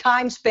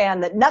time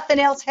span that nothing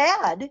else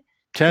had.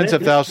 Tens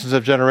of thousands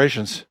of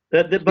generations.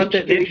 You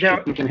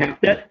can have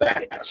that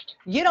fast.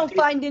 You don't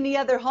find any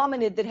other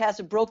hominid that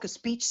has a BRCA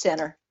speech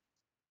center.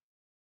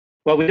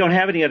 Well, we don't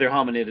have any other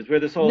hominids.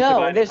 We're the sole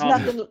No, there's hominid.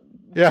 nothing.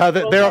 Yeah,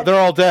 they're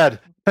all dead.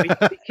 We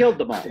killed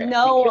them all.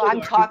 No, I'm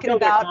talking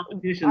about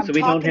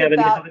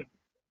other.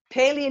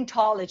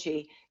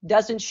 Paleontology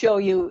doesn't show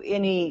you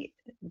any.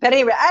 But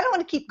anyway, I don't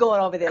want to keep going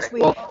over this.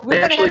 We're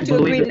going to have to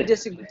agree to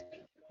disagree.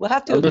 We'll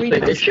have to agree to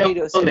disagree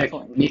to a certain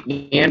point.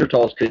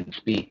 Neanderthals couldn't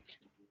speak.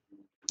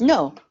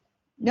 No,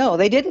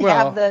 they didn't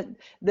have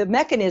the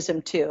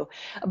mechanism to.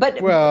 But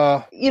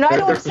I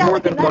don't want to sound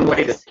like a one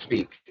way to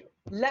speak.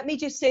 Let me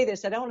just say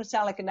this. I don't want to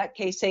sound like a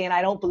nutcase saying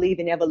I don't believe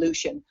in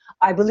evolution.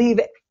 I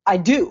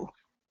do.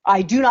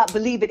 I do not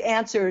believe it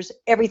answers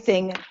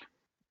everything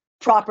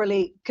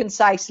properly,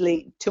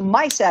 concisely, to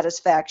my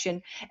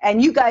satisfaction.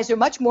 And you guys are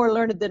much more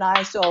learned than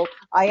I, so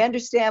I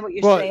understand what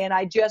you're saying.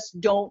 I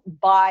just don't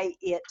buy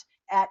it.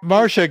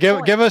 Marsha,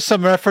 give us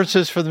some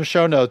references for the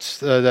show notes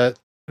that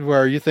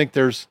where you think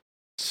there's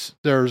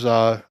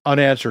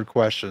unanswered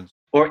questions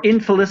or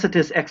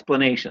infelicitous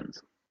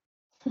explanations.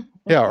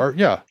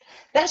 Yeah.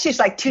 That's just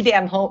like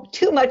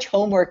too much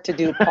homework to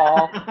do,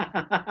 Paul.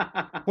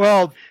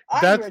 Well,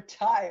 I'm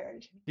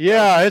retired.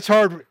 Yeah, it's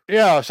hard.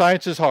 Yeah,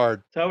 science is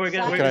hard. So we're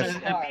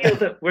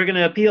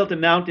gonna appeal to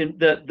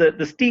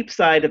the steep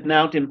side of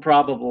Mount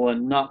Improbable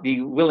and not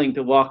be willing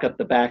to walk up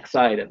the back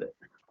side of it.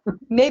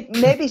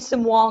 Maybe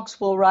some wonks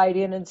will write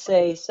in and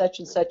say such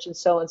and such and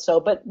so and so.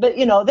 But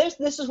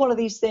this is one of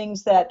these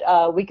things that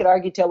we could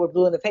argue till we're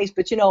blue in the face.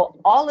 But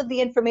all of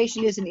the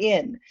information isn't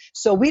in,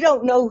 so we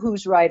don't know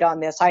who's right on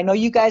this. I know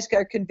you guys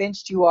are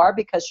convinced you are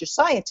because you're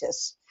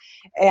scientists,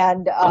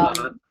 and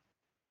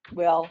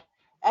well,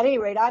 at any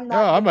rate, I'm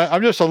not. No,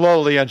 I'm just a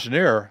lowly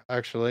engineer,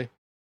 actually.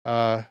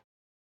 You're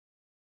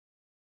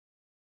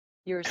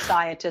a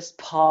scientist,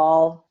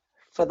 Paul.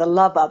 For the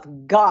love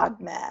of God,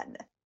 man.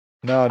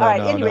 No. All right,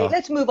 anyway,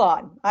 let's move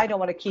on. I don't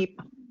want to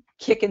keep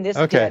kicking this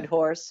dead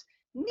horse.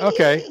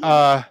 Okay.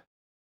 So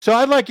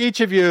I'd like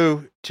each of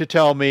you to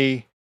tell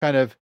me, kind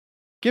of,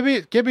 give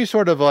me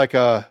sort of like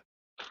a,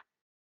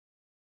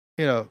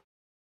 I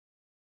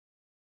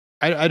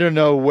don't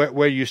know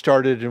where you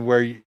started and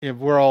where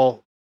we're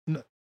all.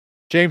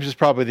 James is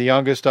probably the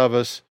youngest of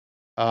us.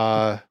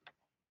 I'm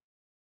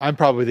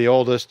probably the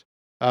oldest.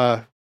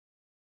 But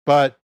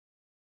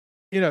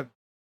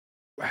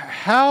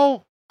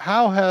how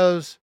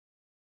has,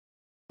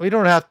 we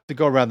don't have to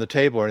go around the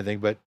table or anything,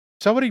 but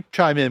somebody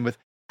chime in with,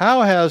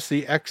 how has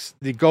the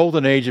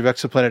golden age of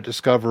exoplanet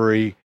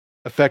discovery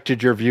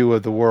affected your view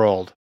of the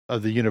world,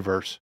 of the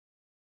universe?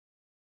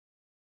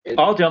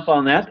 I'll jump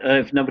on that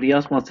if nobody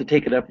else wants to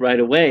take it up right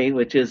away,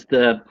 which is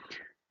the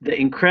the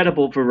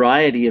incredible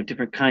variety of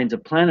different kinds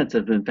of planets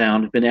have been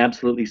found have been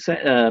absolutely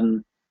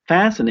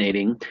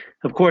fascinating.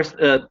 Of course,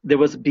 there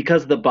was,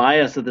 because of the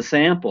bias of the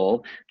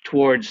sample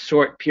towards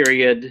short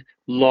period,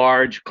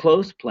 large,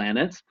 close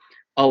planets,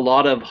 a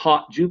lot of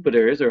hot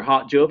Jupiters or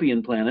hot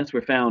Jovian planets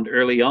were found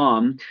early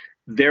on.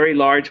 Very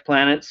large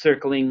planets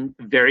circling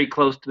very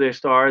close to their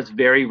stars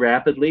very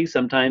rapidly,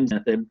 sometimes.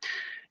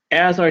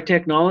 As our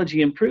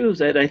technology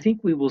improves, I think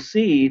we will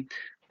see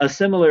a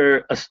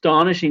similar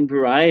astonishing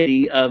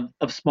variety of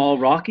small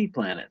rocky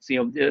planets.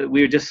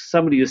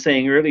 Somebody was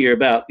saying earlier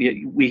about,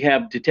 we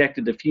have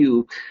detected a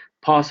few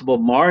possible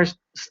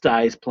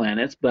Mars-sized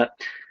planets, but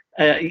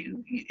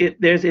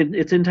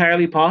it's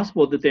entirely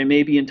possible that there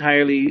may be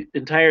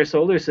entire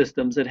solar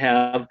systems that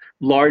have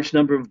large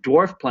number of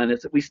dwarf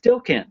planets that we still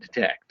can't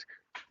detect.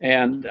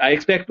 And I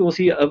expect we'll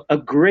see a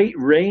great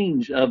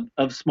range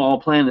of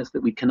small planets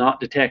that we cannot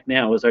detect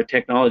now as our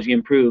technology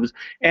improves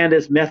and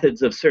as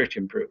methods of search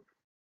improve.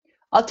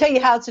 I'll tell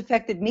you how it's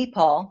affected me,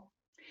 Paul.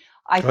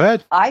 Go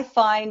ahead. I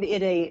find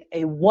it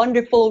a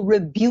wonderful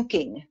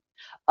rebuking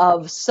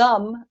of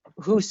some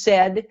who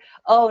said,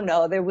 "Oh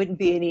no, there wouldn't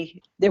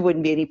be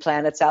any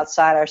planets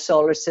outside our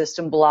solar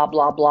system." Blah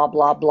blah blah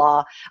blah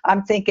blah.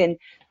 I'm thinking,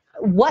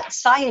 what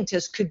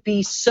scientist could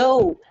be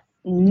so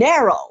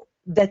narrow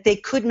that they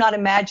could not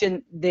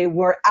imagine they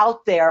were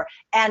out there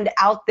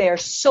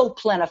so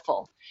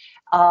plentiful?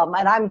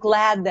 And I'm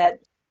glad that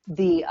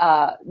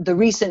the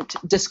recent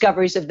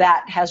discoveries of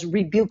that has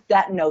rebuked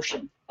that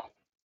notion.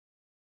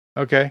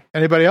 Okay.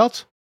 Anybody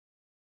else?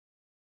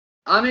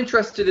 I'm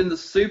interested in the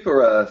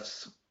super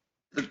Earths,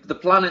 the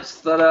planets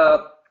that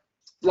are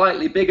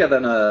slightly bigger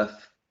than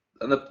Earth,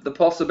 and the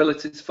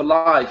possibilities for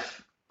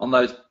life on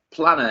those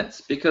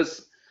planets,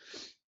 because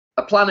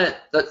a planet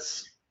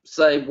that's,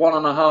 say,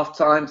 1.5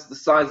 times the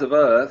size of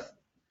Earth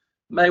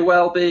may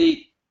well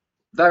be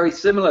very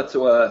similar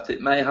to Earth.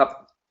 It may have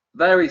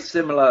very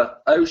similar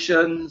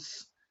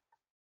oceans,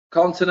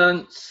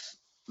 continents,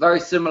 very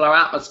similar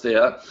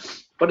atmosphere,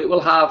 but it will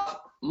have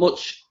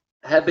much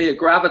heavier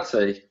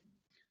gravity,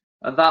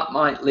 and that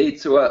might lead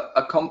to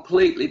a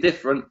completely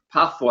different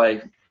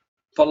pathway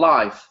for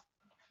life.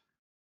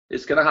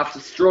 It's going to have to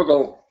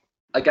struggle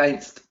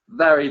against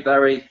very,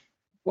 very,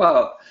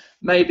 well,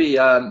 maybe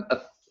a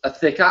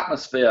thick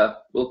atmosphere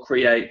will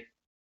create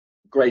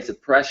greater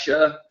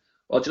pressure,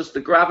 or just the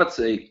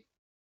gravity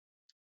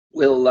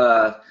will,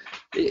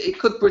 it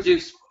could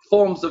produce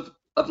forms of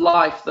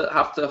life that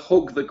have to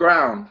hug the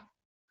ground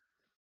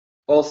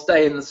or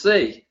stay in the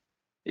sea.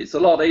 It's a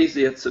lot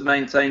easier to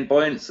maintain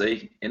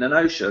buoyancy in an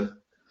ocean.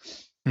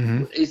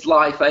 Mm-hmm. Is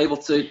life able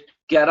to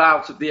get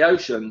out of the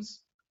oceans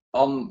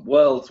on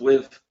worlds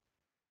with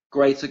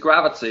greater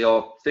gravity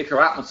or thicker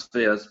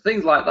atmospheres?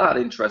 Things like that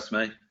interest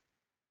me.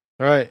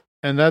 Right.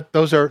 And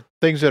those are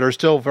things that are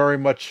still very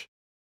much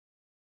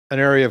an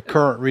area of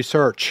current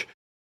research.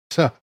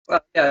 So,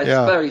 well, yeah, it's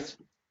very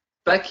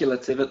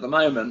speculative at the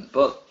moment,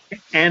 but...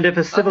 And if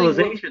a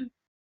civilization...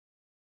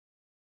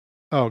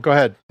 Oh, go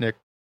ahead, Nick.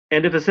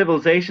 And if a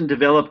civilization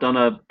developed on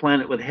a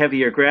planet with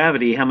heavier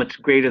gravity, how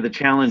much greater the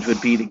challenge would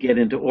be to get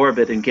into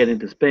orbit and get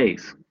into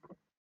space?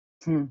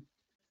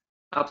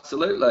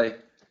 Absolutely.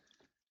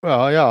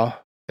 Well, yeah,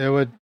 it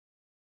would.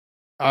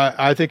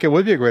 I think it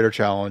would be a greater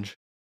challenge,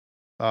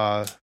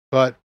 but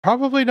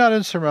probably not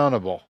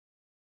insurmountable.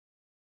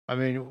 I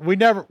mean, we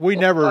never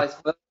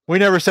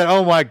said,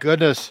 "Oh my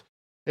goodness,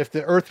 if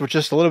the Earth was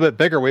just a little bit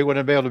bigger, we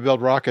wouldn't be able to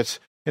build rockets."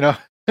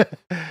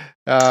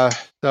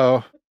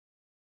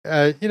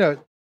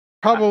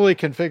 Probably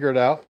can figure it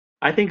out.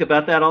 I think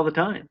about that all the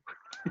time.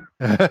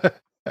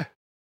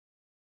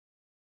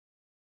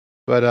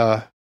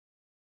 But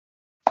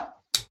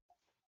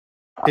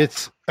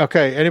it's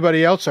okay.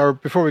 Anybody else? Or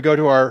before we go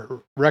to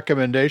our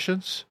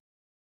recommendations,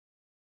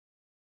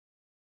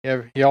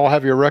 you all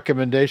have your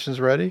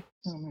recommendations ready?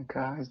 Oh my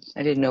God,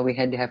 I didn't know we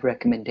had to have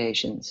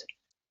recommendations.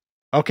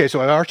 Okay, so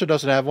Marsha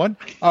doesn't have one.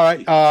 All right.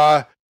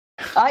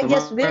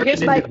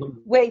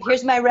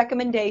 Here's my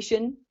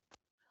recommendation.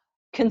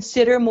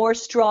 Consider more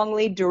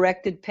strongly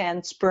directed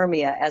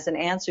panspermia as an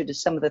answer to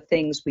some of the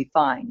things we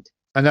find.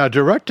 And now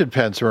directed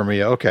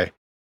panspermia. Okay.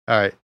 All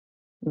right.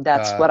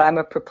 That's what I'm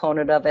a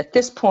proponent of at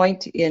this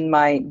point in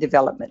my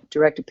development.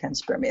 Directed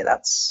panspermia.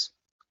 That's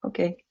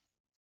okay.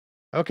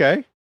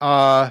 Okay.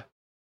 Adam,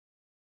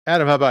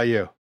 how about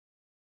you?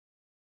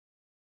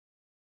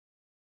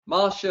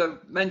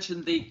 Marsha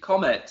mentioned the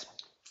comet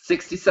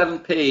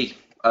 67P,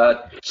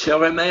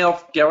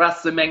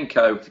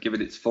 Churyumov-Gerasimenko, to give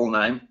it its full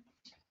name.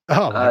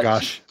 Oh my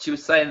gosh! She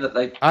was saying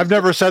that I've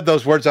never said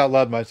those words out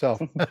loud myself.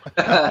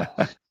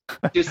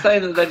 She was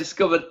saying that they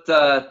discovered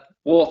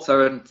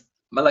water and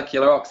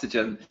molecular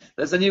oxygen.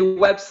 There's a new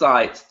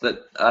website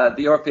that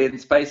the European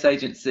Space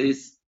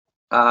Agency's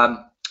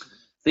the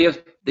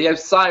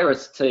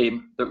OSIRIS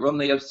team that run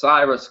the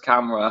OSIRIS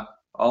camera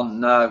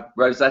on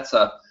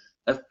Rosetta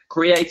have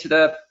created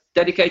a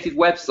dedicated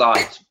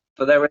website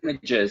for their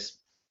images.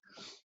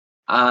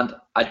 And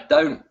I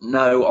don't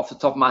know off the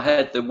top of my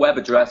head the web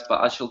address,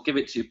 but I shall give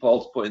it to you,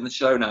 Paul, to put in the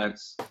show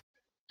notes.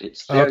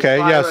 It's the okay.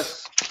 OSIRIS,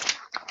 Yes.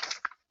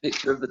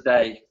 Picture of the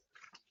Day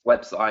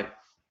website.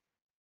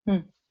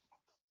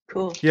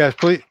 Cool. Yes,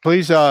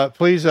 please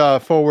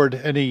forward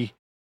any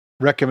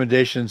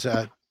recommendations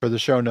for the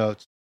show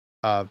notes.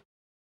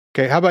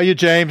 Okay, how about you,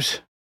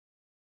 James?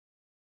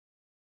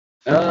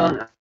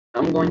 I'm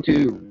going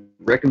to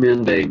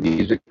recommend a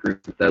music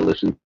group that I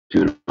listen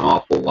to an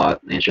awful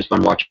lot, and it's just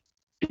fun watching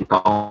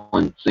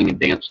Colin sing and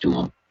dance to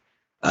them.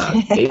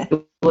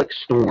 Gaelic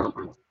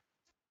Storm.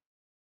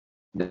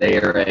 They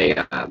are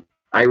a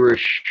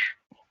Irish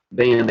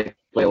band. They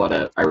play a lot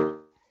of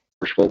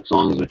Irish folk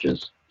songs, which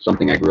is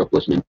something I grew up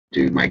listening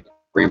to my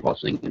grandpa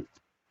singing.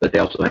 But they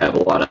also have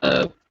a lot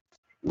of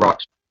rock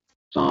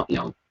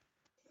songs,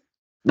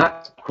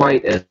 not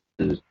quite as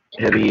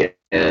heavy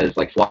as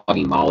like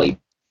Flogging Molly,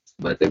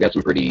 but they've got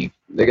some pretty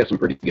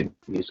good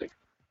music.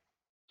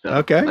 So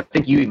Okay. I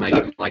think you might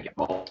even like it,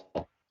 Paul.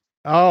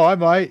 Oh, I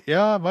might.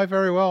 Yeah, I might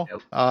very well.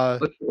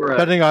 Look for,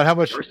 depending on how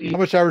much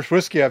Irish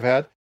whiskey I've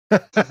had.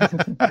 Just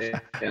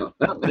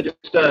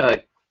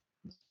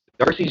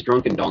Darcy's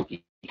Drunken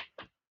Donkey.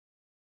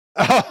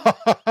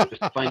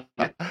 Just find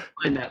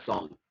that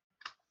song.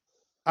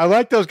 I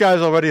like those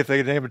guys already if they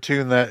can name a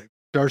tune that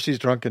Darcy's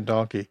Drunken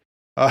Donkey.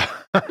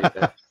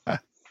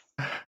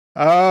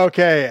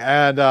 Okay,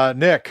 and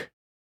Nick.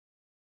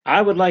 I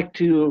would like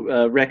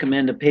to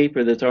recommend a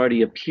paper that's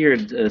already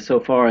appeared so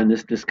far in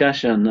this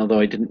discussion, although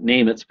I didn't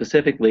name it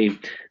specifically.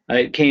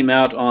 It came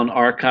out on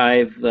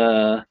Archive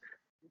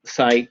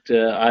site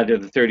either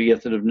the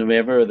 30th of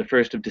November or the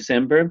 1st of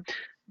December.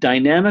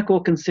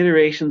 Dynamical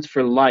Considerations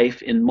for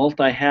Life in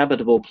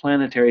Multi-Habitable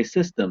Planetary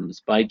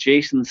Systems by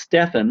Jason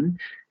Steffen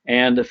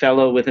and a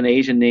fellow with an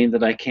Asian name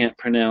that I can't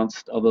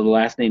pronounce, although the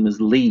last name is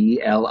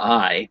Lee,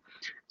 L-I.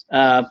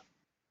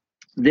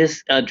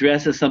 This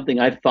addresses something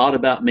I've thought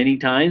about many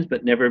times,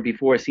 but never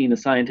before seen a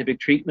scientific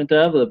treatment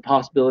of, the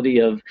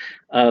possibility of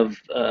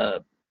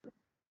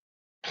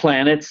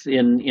planets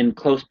in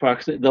close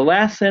proximity. The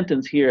last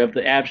sentence here of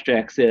the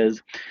abstract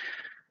says,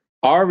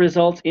 our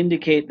results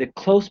indicate that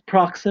close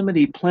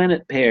proximity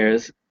planet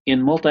pairs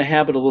in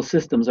multi-habitable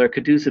systems are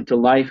conducive to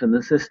life in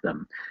the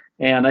system.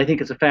 And I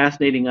think it's a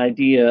fascinating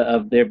idea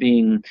of there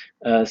being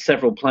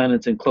several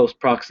planets in close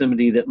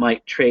proximity that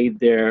might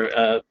trade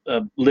their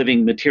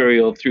living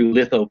material through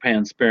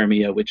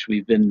lithopanspermia, which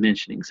we've been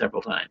mentioning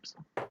several times.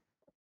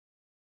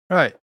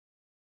 Right.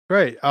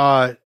 Great.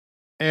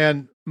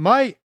 And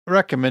my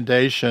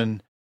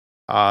recommendation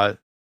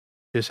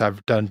is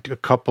I've done a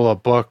couple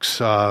of books,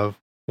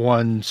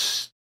 one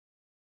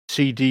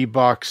CD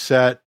box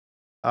set,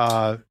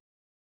 but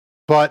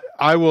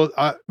I will.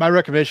 My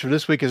recommendation for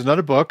this week is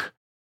another book.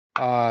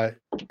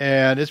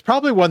 And it's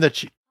probably one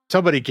that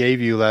somebody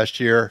gave you last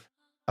year.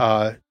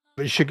 But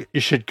you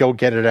should go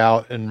get it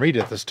out and read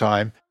it this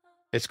time.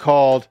 It's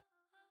called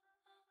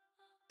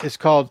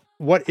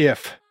What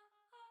If?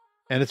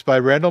 And it's by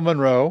Randall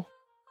Munro.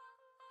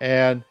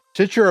 And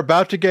since you're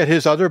about to get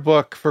his other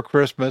book for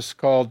Christmas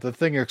called The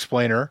Thing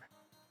Explainer,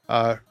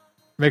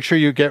 make sure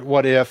you get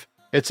What If.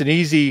 It's an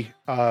easy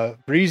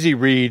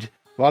read,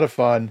 a lot of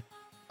fun.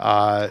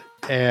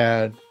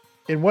 And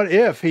in What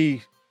If,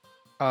 he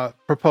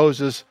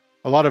proposes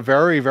a lot of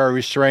very,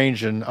 very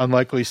strange and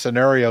unlikely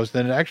scenarios,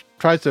 then it actually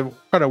tries to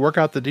kind of work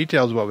out the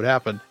details of what would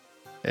happen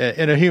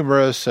in a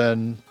humorous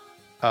and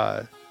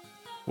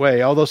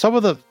way. Although some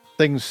of the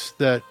things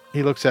that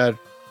he looks at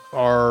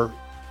are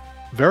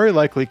very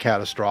likely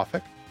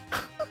catastrophic,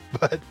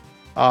 but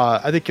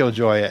I think you'll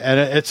enjoy it. And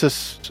it's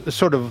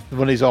sort of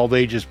one of these old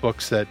ages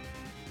books that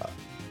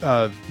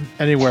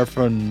anywhere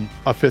from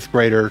a fifth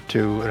grader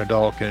to an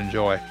adult can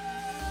enjoy.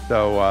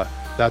 So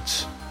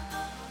that's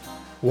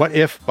What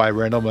If by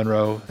Randall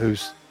Munro,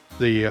 who's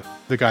the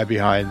guy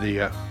behind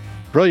the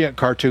brilliant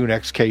cartoon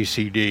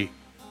XKCD.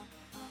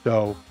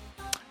 So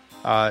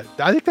I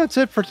think that's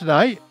it for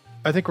tonight.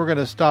 I think we're going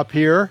to stop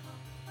here.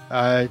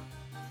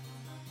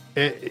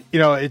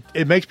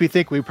 It makes me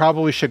think we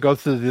probably should go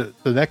through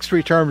the next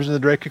three terms in the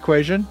Drake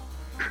equation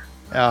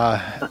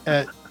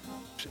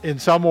in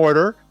some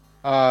order,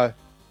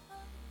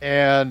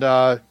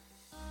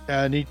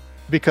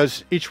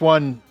 because each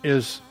one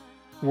is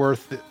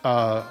worth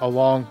a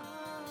long.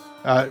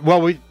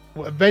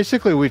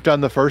 We've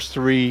done the first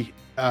three,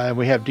 and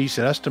we have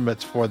decent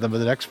estimates for them. But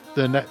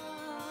the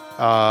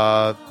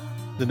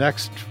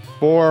next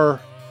four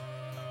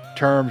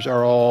terms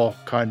are all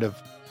kind of,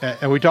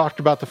 and we talked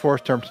about the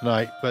fourth term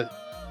tonight, but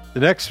the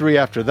next three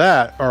after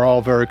that are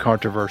all very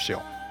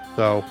controversial.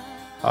 So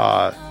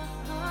have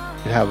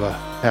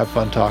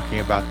fun talking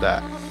about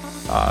that.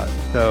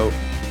 So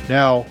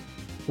now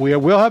we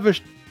will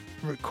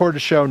record a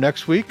show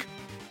next week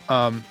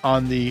on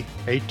the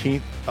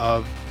 18th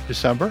of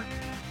December.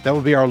 That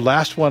will be our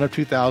last one of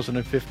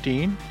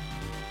 2015.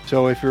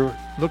 So if you're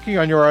looking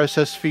on your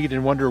RSS feed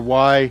and wonder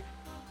why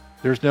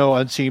there's no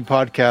Unseen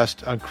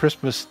podcast on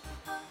Christmas,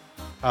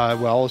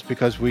 it's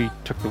because we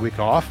took the week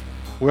off.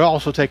 We're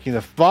also taking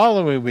the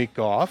following week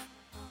off.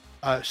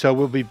 So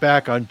we'll be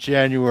back on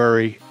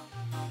January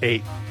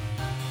 8th.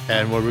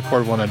 And we'll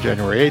record one on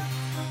January 8th.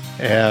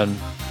 And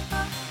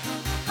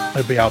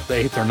it'll be out the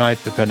 8th or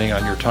 9th, depending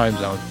on your time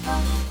zone.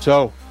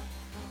 So,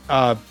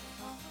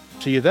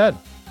 see you then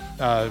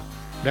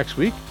next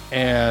week.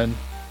 And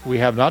we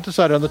have not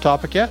decided on the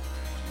topic yet.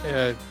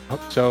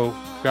 So,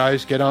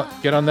 guys, get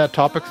on that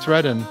topic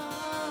thread and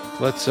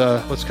let's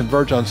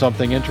converge on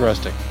something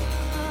interesting.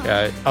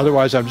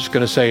 Otherwise, I'm just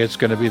going to say it's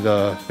going to be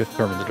the fifth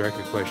term of the Drake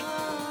equation.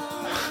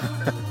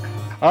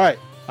 All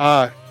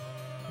right.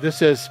 This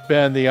has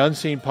been the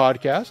Unseen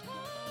Podcast.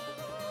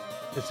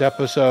 It's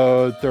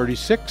episode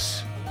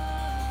 36.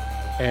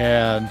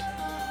 And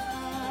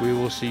we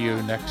will see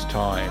you next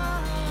time.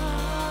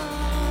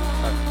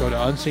 Go to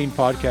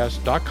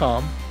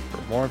unseenpodcast.com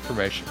for more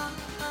information.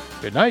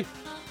 Good night.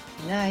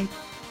 Good night.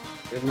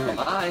 Good night.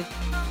 Bye.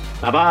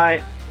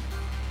 Bye-bye.